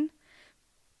season,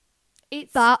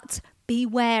 but be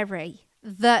wary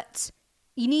that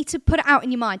you need to put it out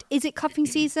in your mind. Is it cuffing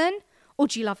season or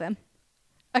do you love him?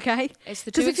 Okay? It's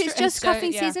the Because two if it's extre- just so,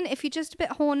 cuffing yeah. season, if you're just a bit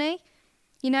horny,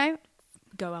 you know,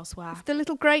 Go elsewhere. the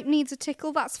little grape needs a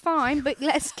tickle, that's fine. But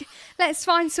let's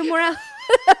find somewhere else.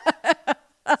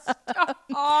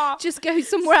 Just go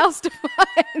somewhere else to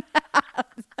find that.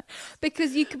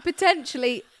 Because you could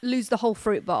potentially lose the whole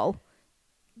fruit bowl.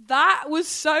 That was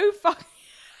so fucking.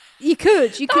 You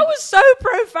could. That was so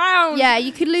profound. Yeah,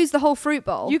 you could lose the whole fruit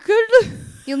bowl. You could.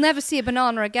 You'll never see a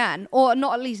banana again, or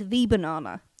not at least the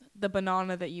banana. The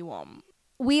banana that you want.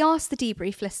 We asked the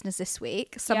debrief listeners this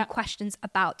week some Yeah. questions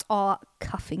about our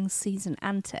cuffing season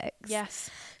antics.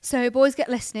 Yes. So boys, get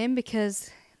listening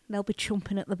because they'll be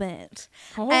chomping at the bit.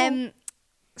 Oh.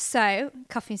 So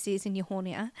cuffing season, you're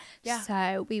hornier. Yeah.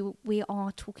 So we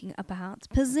are talking about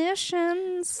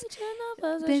positions.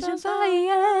 Vision There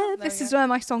fire. we This is go. where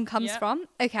my song comes Yeah. from.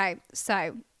 Okay,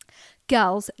 so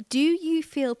girls, do you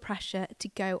feel pressure to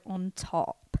go on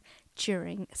top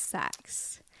during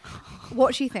sex?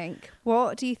 What do you think?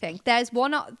 What do you think? There's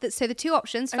one. So the two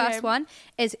options. Okay. First one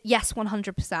is yes,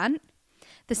 100%.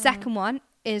 The second one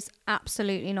is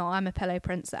absolutely not. I'm a pillow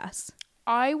princess.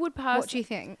 I would What personally. do you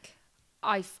think?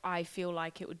 I feel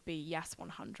like it would be yes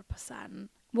 100%.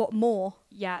 What more?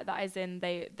 Yeah, that is in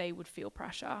they would feel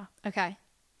pressure. Okay.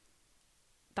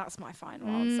 That's my final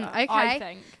answer. Okay. I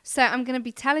think. So I'm going to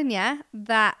be telling you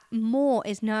that more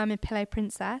is no, I'm a pillow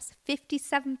princess.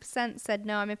 57% said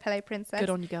no, I'm a pillow princess. Good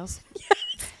on you, girls.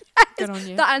 Good on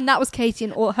you. And that was Katie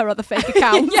and all her other fake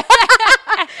accounts.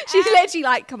 She's literally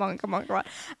like, come on.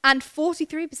 And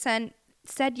 43%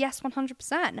 said yes,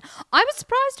 100%. I was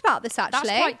surprised about this actually.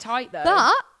 That's quite tight though.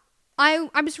 But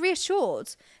I was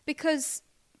reassured because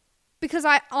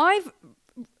I've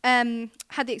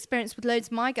had the experience with loads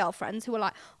of my girlfriends who were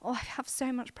like, oh, I have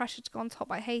so much pressure to go on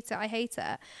top. I hate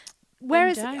it.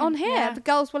 Whereas don't, on here, yeah. the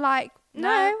girls were like,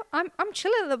 no, No. I'm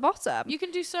chilling at the bottom. You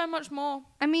can do so much more.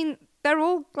 I mean, they're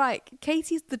all like,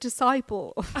 Katie's the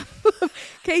disciple.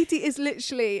 Katie is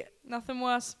literally, Nothing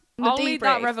worse. The I'll lead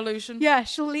that debrief. revolution. yeah,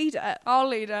 she'll lead it. I'll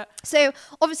lead it. So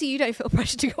obviously you don't feel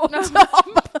pressure to go on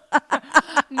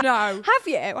top. No. Have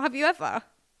you? Have you ever?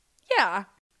 Yeah.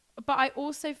 But I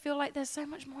also feel like there's so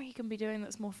much more you can be doing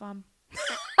that's more fun.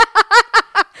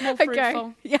 More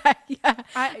fruitful. Yeah.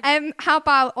 How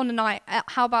about on a night?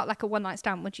 How about like a one night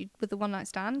stand? Would you with a one night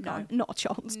stand? No. Not a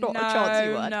chance. Not a chance.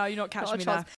 You would. No, you're not catching Not a me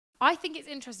chance. there. I think it's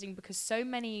interesting because so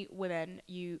many women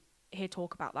you hear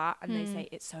talk about that and they say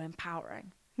it's so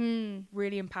empowering.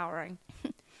 Really empowering.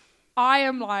 I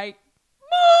am like,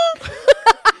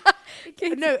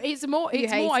 no, it's more. You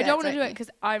It's hate more. I it, don't want to don't do it you? because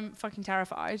I'm fucking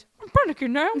terrified. I'm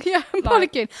panicking now. Yeah, I'm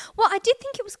Like- panicking. Well, I did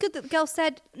think it was good that the girl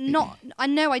said, "Not, I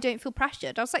know I don't feel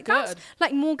pressured." I was like, "That's Good.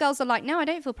 like more girls are like, no, I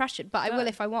don't feel pressured, but I will Good.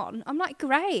 if I want." I'm like,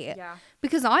 "Great," Yeah.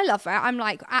 because I love it. I'm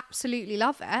like, absolutely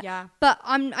love it. Yeah. But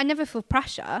I never feel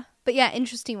pressure. But yeah,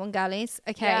 interesting one, girlies.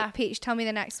 Okay, Yeah. Peach, tell me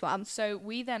the next one. So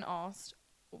we then asked,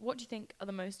 what do you think are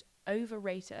the most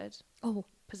overrated Oh,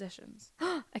 positions?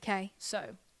 okay.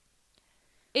 So,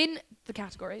 in the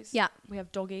categories, Yeah. we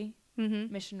have doggy,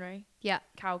 Mhm. missionary, Yeah,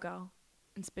 cowgirl,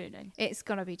 and spooning. it's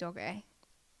gonna be doggy.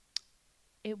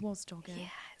 It was doggy. Yeah,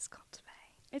 it's got to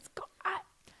be. It's got,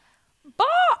 but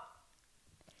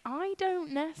I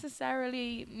don't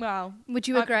necessarily. Well, Would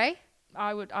you I- agree?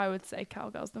 I would say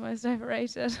cowgirl's the most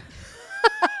overrated.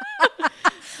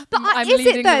 But I'm is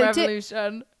leading it though? the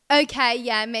revolution. Okay,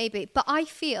 yeah, maybe. But I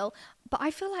feel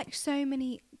like so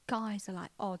many guys are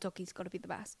like, oh, doggy's got to be the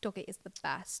best. Doggy is the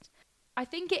best. I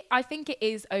think it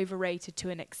is overrated to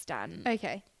an extent.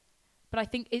 Okay. But I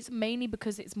think it's mainly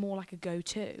because it's more like a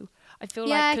go-to. I feel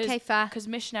Yeah, like okay, fair. because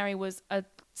missionary was a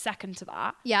second to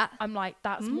that. Yeah. I'm like,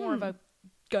 that's more of a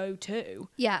go-to.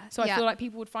 Yeah. So I feel like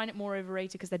people would find it more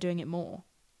overrated because they're doing it more.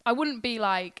 I wouldn't be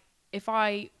like, if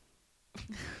I...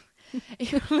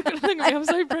 look at me, I'm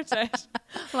so British.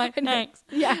 I'm like, thanks.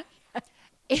 Yeah.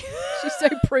 She's so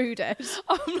prudish.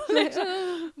 I'm like,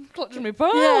 clutching my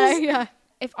pearls. Yeah.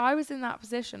 If I was in that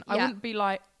position, I Yeah. wouldn't be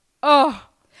like, oh...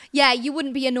 Yeah, you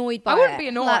wouldn't be annoyed by it. I wouldn't be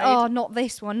annoyed. Like, oh, not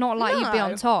this one. Not like you'd be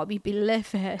on No. top. You'd be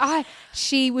livid.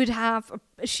 She would have...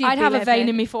 I'd have a vein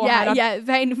in my forehead. Yeah,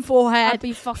 vein in forehead. I'd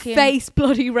be fucking... Face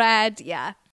bloody red.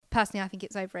 Yeah. Personally, I think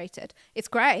it's overrated. It's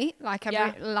great. Like,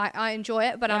 Yeah. I enjoy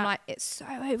it, but I'm Yeah. like, it's so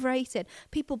overrated.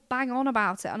 People bang on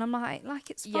about it, and I'm like,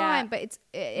 it's Yeah. fine, but it's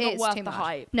worth too the much.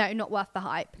 hype. No, not worth the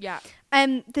hype. Yeah.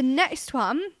 The next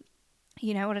one,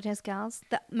 you know what it is, girls?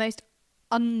 The most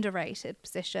underrated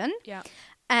position. Yeah.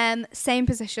 Same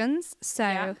positions. So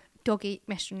Yeah. doggy,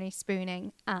 missionary,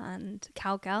 spooning, and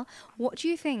cowgirl. What do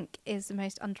you think is the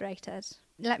most underrated?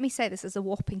 Let me say this as a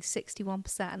whopping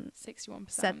 61%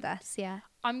 61%. said this. Yeah.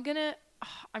 I'm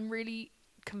really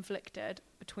conflicted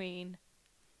between,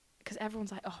 because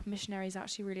everyone's like, oh, missionary is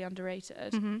actually really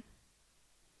underrated. Mm-hmm.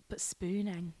 But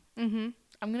spooning. Mm-hmm.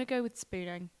 I'm going to go with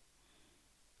spooning.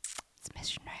 It's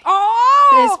missionary.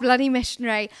 Oh! It's bloody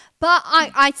missionary. But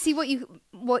I see what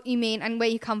you mean and where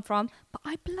you come from. But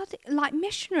I bloody like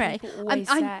missionary. People always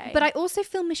say. But I also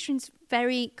feel missionary's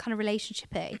very kind of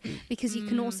relationshipy because you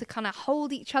can also kind of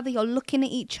hold each other. You're looking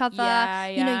at each other. Yeah,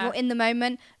 You know, yeah. you're in the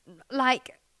moment.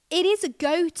 Like, it is a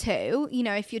go-to, you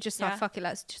know, if you're just like, Yeah. fuck it,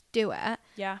 let's just do it.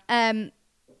 Yeah.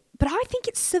 But I think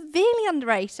it's severely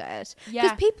underrated. Because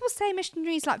Yeah. people say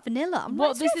missionary is like vanilla. I'm Well,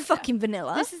 like, this this is is- fucking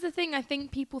vanilla. This is the thing. I think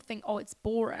people think, oh, it's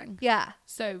boring. Yeah.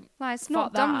 So Like, it's Fuck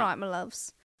not done that. right, my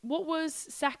loves. what was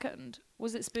second?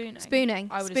 Was it spooning? Spooning.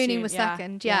 I would Spooning assume, was yeah.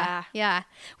 second. Yeah.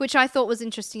 Which I thought was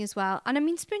interesting as well. And I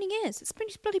mean, spooning's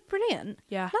bloody brilliant.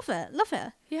 Yeah. Love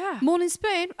it. Yeah. Morning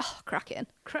spoon. Oh, cracking.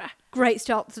 Great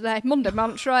start today. Monday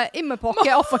mantra in my pocket.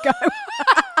 Off I go.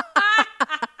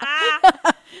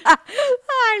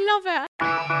 I love it.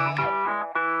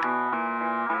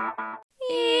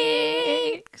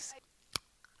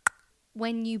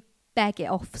 When you beg it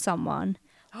off someone,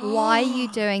 why are you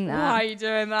doing that? Why are you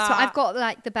doing that? So I've got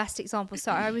like the best example.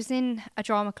 So I was in a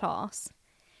drama class,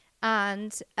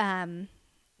 and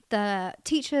the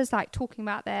teacher's like talking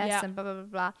about this Yeah. and blah blah blah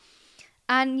blah,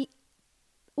 and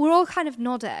we're all kind of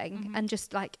nodding and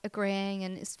just like agreeing,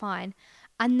 and it's fine.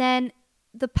 And then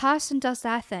the person does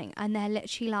their thing, and they're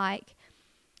literally like,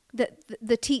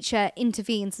 the teacher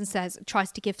intervenes and tries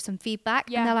to give some feedback.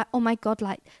 Yeah. And they're like, oh my God,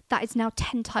 like that is now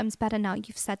 10 times better now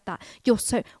you've said that. You're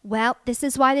so, well, this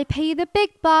is why they pay you the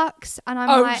big bucks. And I'm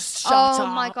Oh, like, shut oh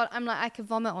up. my God. I'm like, I could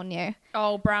vomit on you.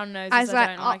 Oh, brown noses. I was like,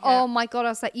 don't like oh it. my God. I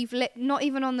was like, you've lit, not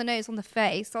even on the nose, on the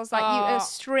face. I was like, you are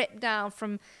stripped down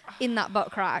from in that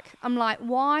butt crack. I'm like,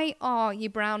 why are you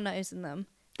brown nosing them?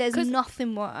 There's 'Cause-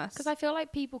 nothing worse. Because I feel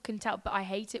like people can tell, but I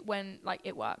hate it when like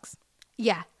it works.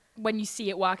 Yeah. When you see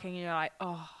it working, and you're like,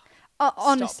 oh,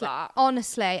 Honestly,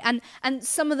 that. and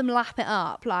some of them lap it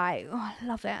up like, oh, I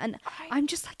love it, and I'm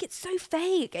just like, it's so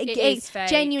fake. It is fake.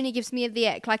 Genuinely gives me the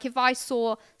ick. Like if I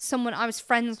saw someone I was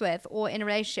friends with or in a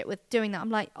relationship with doing that, I'm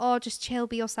like, oh, just chill,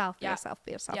 be yourself, be Yeah. yourself,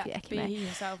 be yourself. yeah, You icky be mate.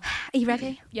 yourself. Are you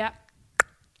ready? Yeah.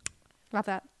 Love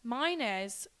that. Mine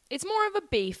is, it's more of a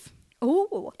beef.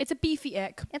 Oh, It's a beefy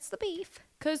ick. it's the beef.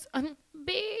 Because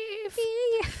beef.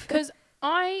 Beef. Because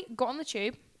I got on the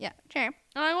tube. Yeah, sure. And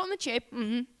I got on the tube.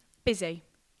 Mm-hmm. Busy.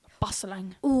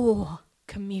 Bustling. Oh,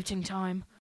 Commuting time.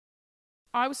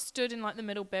 I was stood in like the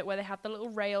middle bit where they had the little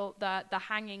rail, the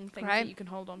hanging thing Right. that you can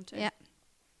hold on to. Yeah.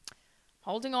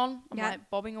 Holding on. I'm Yeah. like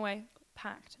bobbing away.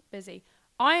 Packed. Busy.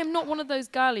 I am not one of those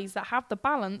girlies that have the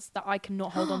balance that I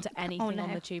cannot hold on to anything no.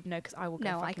 on the tube. No, because I will go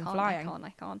no, I fucking can't. flying. I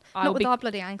can't. I Not will with be- our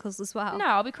bloody ankles as well. No,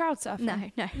 I'll be crowd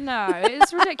surfing. No. No,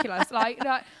 it's ridiculous. Like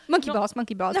Monkey not- bars,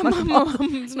 monkey bars, No, monkey bars.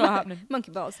 it's not happening.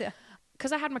 Monkey bars, yeah.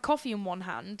 Because I had my coffee in one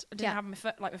hand, I didn't Yeah.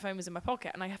 have my phone was in my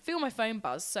pocket, and I feel my phone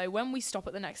buzz. So when we stop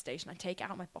at the next station, I take it out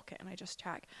of my pocket and I just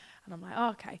check, and I'm like, oh,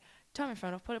 okay, turn my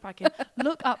phone off, put it back in,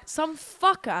 look up. Some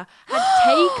fucker had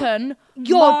taken.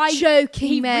 You're joking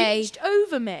He me. reached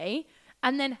over me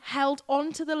and then held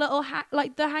onto the little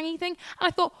like the hanging thing. And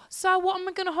I thought, so what am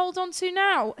I going to hold on to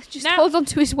now? Just now, hold on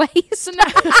to his waist. So now,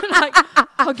 like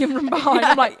hugging from behind.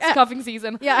 I'm like, it's cuffing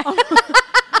season. Yeah.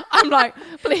 I I'm like,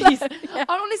 please. I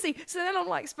honestly, so then I'm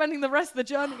like spending the rest of the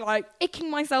journey like icking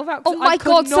myself out. 'cause Oh my I could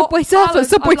God, not Subway Surfer, balance.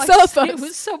 Subway I'm like, Surfer. It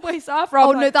was Subway Surfer.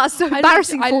 Oh no, that's so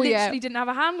embarrassing I for you. literally didn't have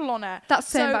a handle on it. That's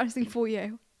so embarrassing for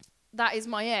you. That is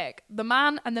my ick. The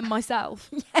man and then myself.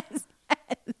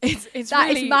 Yes. It's That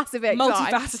is really massive ick time.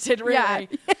 multifaceted, really.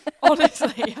 Yeah.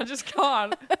 Honestly, I just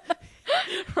can't.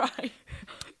 Right.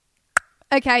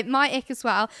 Okay, my ick as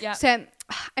well. Yeah. So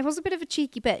I was a bit of a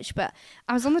cheeky bitch, but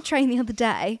I was on the train the other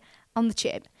day on the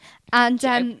tube, and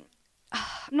I'm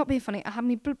not being funny. I had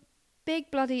my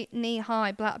big bloody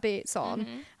knee-high black boots on.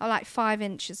 Are like 5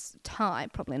 inches high,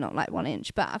 probably not like 1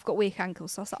 inch, but I've got weak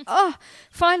ankles, so I was like, oh,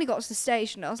 finally got to the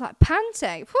station. I was like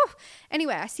panting. Whew.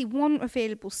 Anyway, I see one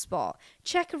available spot.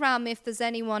 Check around me if there's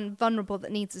anyone vulnerable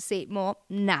that needs a seat more.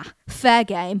 Nah, fair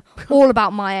game. All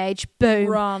about my age. Boom.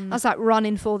 Run. I was like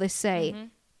running for this seat.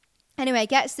 Anyway,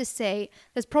 gets this seat.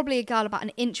 There's probably a girl about an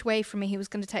inch away from me who was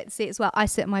going to take the seat as well. I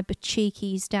sit my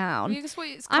bacheekies down. It's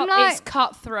I'm like- it's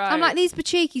cutthroat. I'm like, these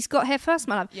bacheekies got here first,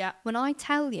 my love. Yeah. When I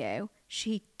tell you,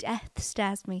 she death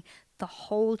stares me the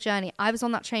whole journey. I was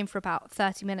on that train for about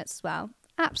 30 minutes as well.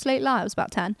 Absolute lie, it was about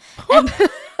 10.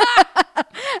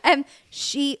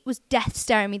 She was death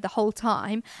staring me the whole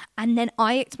time. And then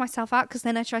I icked myself out because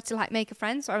then I tried to like make a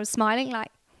friend. So I was smiling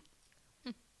like...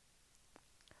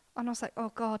 And I was like,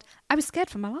 oh God, I was scared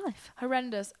for my life.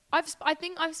 Horrendous. I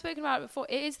think I've spoken about it before.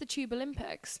 It is the Tube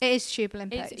Olympics. It is Tube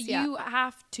Olympics. You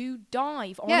have to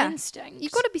dive on Yeah. instinct.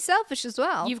 You've got to be selfish as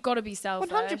well. You've got to be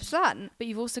selfish. 100%. But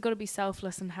you've also got to be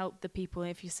selfless and help the people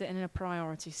if you're sitting in a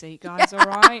priority seat, guys. All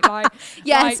right, like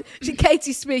Yes, like,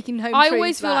 Katie's speaking home I truths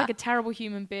always feel there. like a terrible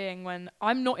human being when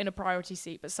I'm not in a priority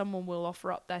seat, but someone will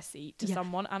offer up their seat to Yeah.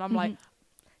 someone, and I'm like,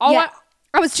 oh, Yeah.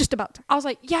 I was just about to. I was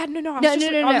like, yeah, no. I was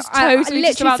No. I was I totally just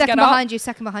literally about to second get up. behind you,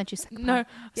 second behind you, second No.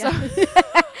 behind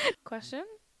So, question.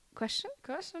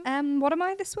 Question? What am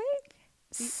I this week?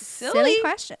 Silly.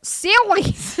 question.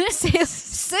 Silly.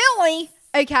 Silly.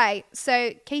 Okay,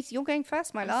 so Katie, you're going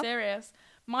first, my I'm love. serious.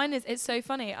 Mine is, it's so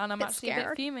funny, and I'm Bit actually a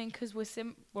scared. bit fuming because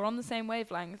we're on the same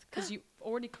wavelength because you've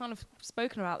already kind of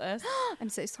spoken about this. I'm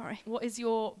so sorry. What is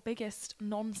your biggest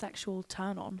non-sexual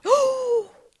turn on?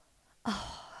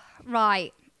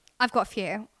 Right, I've got a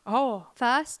few. Oh,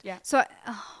 First, Yeah. So,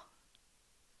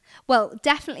 well,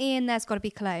 definitely in there's got to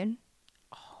be cologne.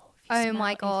 Oh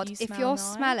my God, if you're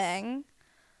smelling,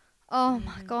 oh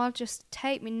my God, just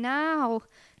take me now.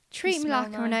 Treat me smell like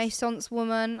a nice. Renaissance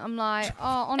woman. I'm like,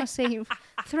 oh, honestly,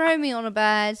 throw me on a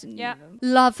bed. Yeah.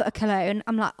 Love a cologne.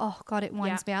 I'm like, oh God, it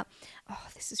winds Yeah. me up. Oh,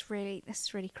 this is really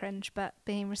cringe, but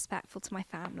being respectful to my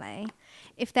family.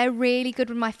 If they're really good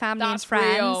with my family That's and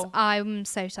friends, real. I'm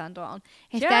so turned on.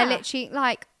 If Yeah. they're literally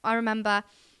like, I remember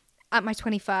at my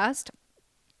 21st,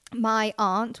 my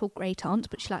aunt, or great aunt,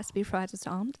 but she likes to be referred as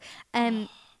aunt,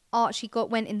 Archie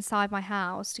went inside my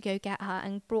house to go get her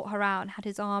and brought her out and had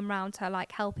his arm round her,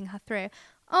 like helping her through.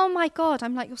 Oh my God,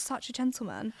 I'm like, you're such a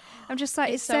gentleman. I'm just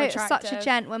like, It's it's so such a attractive.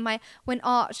 gent.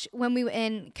 When we were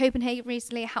in Copenhagen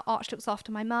recently, how Arch looks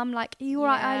after my mum, like, are you all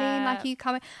right, Eileen? Like, Yeah. are you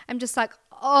coming? I'm just like,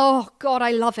 oh God,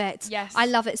 I love it. Yes. I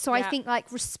love it. So I Yeah. think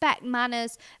like respect,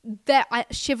 manners,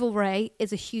 chivalry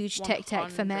is a huge tick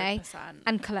for me. 100%.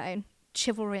 And cologne.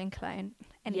 Chivalry and cologne.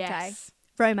 Any day. Yes.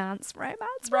 Romance.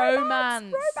 Romance.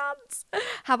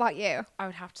 How about you? I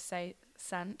would have to say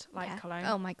scent, like Yeah. cologne.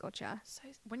 Oh my God, yeah. So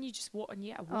when you just walk and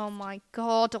yeah, Oh my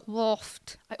God,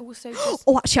 waft. I also just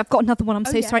Oh, actually, I've got another one. I'm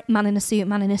so yeah. sorry. Man in a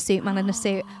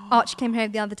suit. Archie came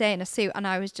home the other day in a suit, and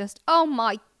I was just, oh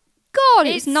my God,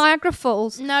 it's Niagara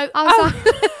Falls. no. I was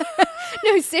like,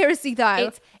 no, seriously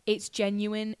though. It's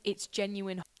genuine. It's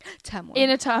genuine. Turmoil. In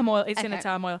a turmoil. It's in a Okay.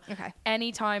 turmoil. Okay.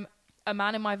 Anytime a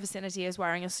man in my vicinity is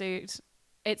wearing a suit,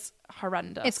 it's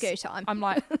horrendous. It's go time. I'm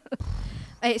like,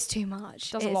 It's too much.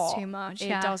 does It's a lot. too much. It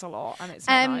Yeah. does a lot, and it's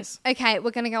not nice. Okay,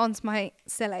 we're going to go on to my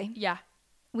silly. Yeah.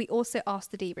 We also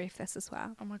asked the debrief this as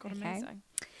well. Oh my God, Okay. amazing.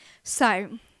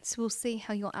 So we'll see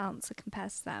how your answer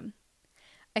compares to them.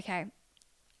 Okay.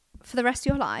 For the rest of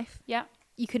your life, Yeah.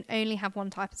 you can only have one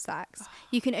type of sex.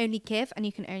 You can only give and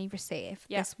you can only receive.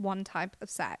 Yeah. There's one type of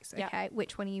sex. Yeah. Okay.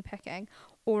 Which one are you picking?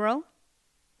 Oral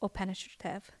or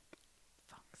penetrative?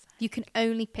 You can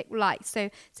only pick like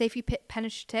so. Say if you pick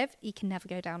penetrative, you can never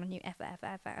go down on you ever.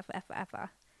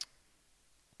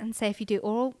 And say if you do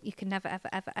oral, you can never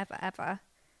ever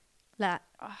let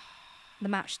the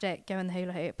matchstick go in the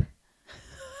hula hoop.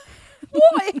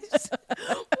 What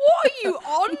are you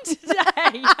on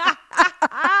today?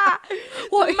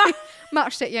 What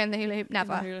matchstick go in the hula hoop?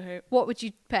 Never. Hula hoop. What would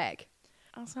you pick?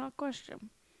 That's a hard question.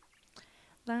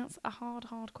 That's a hard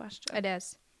question. It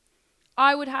is.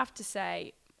 I would have to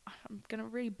say I'm gonna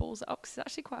really balls it up because it's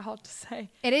actually quite hard to say.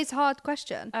 It is a hard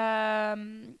question.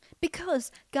 Um,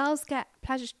 Because girls get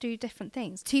pleasure to do different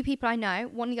things. 2 people I know,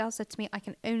 one girl said to me, I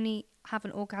can only have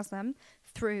an orgasm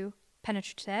through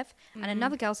penetrative. And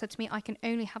another girl said to me, I can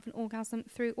only have an orgasm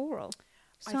through oral.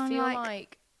 So I I'm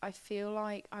feel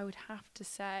like I would have to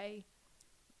say.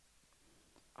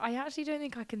 I actually don't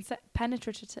think I can say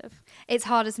penetrative. It's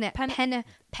hard, isn't it? Penetrative.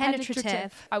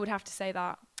 Penetrative. I would have to say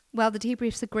that. Well, the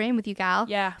debrief's agreeing with you, gal.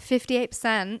 Yeah.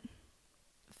 58%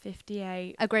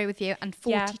 58. agree with you, and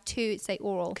Yeah. 42 say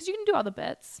oral. Because you can do other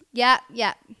bits. Yeah,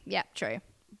 true.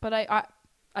 But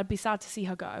I'd be sad to see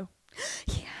her go.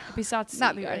 Yeah. I'd be sad to see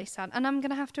That'd her be go. really sad. And I'm going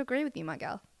to have to agree with you, my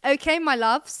girl. Okay, my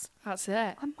loves. That's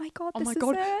it. Oh my God, Oh this my is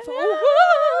God. it.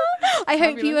 I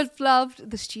hope you Fabulous. have loved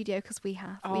the studio, because we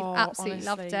have. We've Oh, absolutely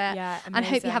loved it. honestly, yeah, and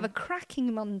hope you have a amazing.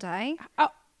 cracking Monday.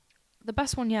 The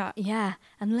best one yet. Yeah,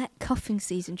 and let cuffing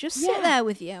season just Yeah. sit there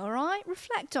with you, all right?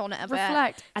 Reflect on it a bit.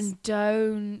 Reflect. And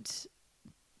don't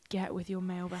get with your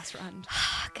male best friend.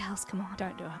 Girls, come on.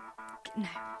 Don't do it. No.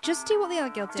 Just do what the other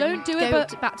girl did. Don't do it, Go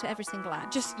but- back to every single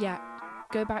act. Just,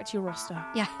 go back to your roster.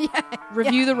 Yeah.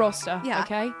 Review the roster, Yeah.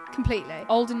 okay? Completely.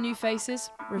 Old and new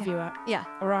faces, review it. Yeah.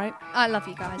 All right? I love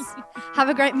you guys. Have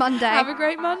a great Monday. Have a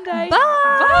great Monday.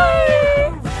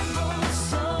 Bye.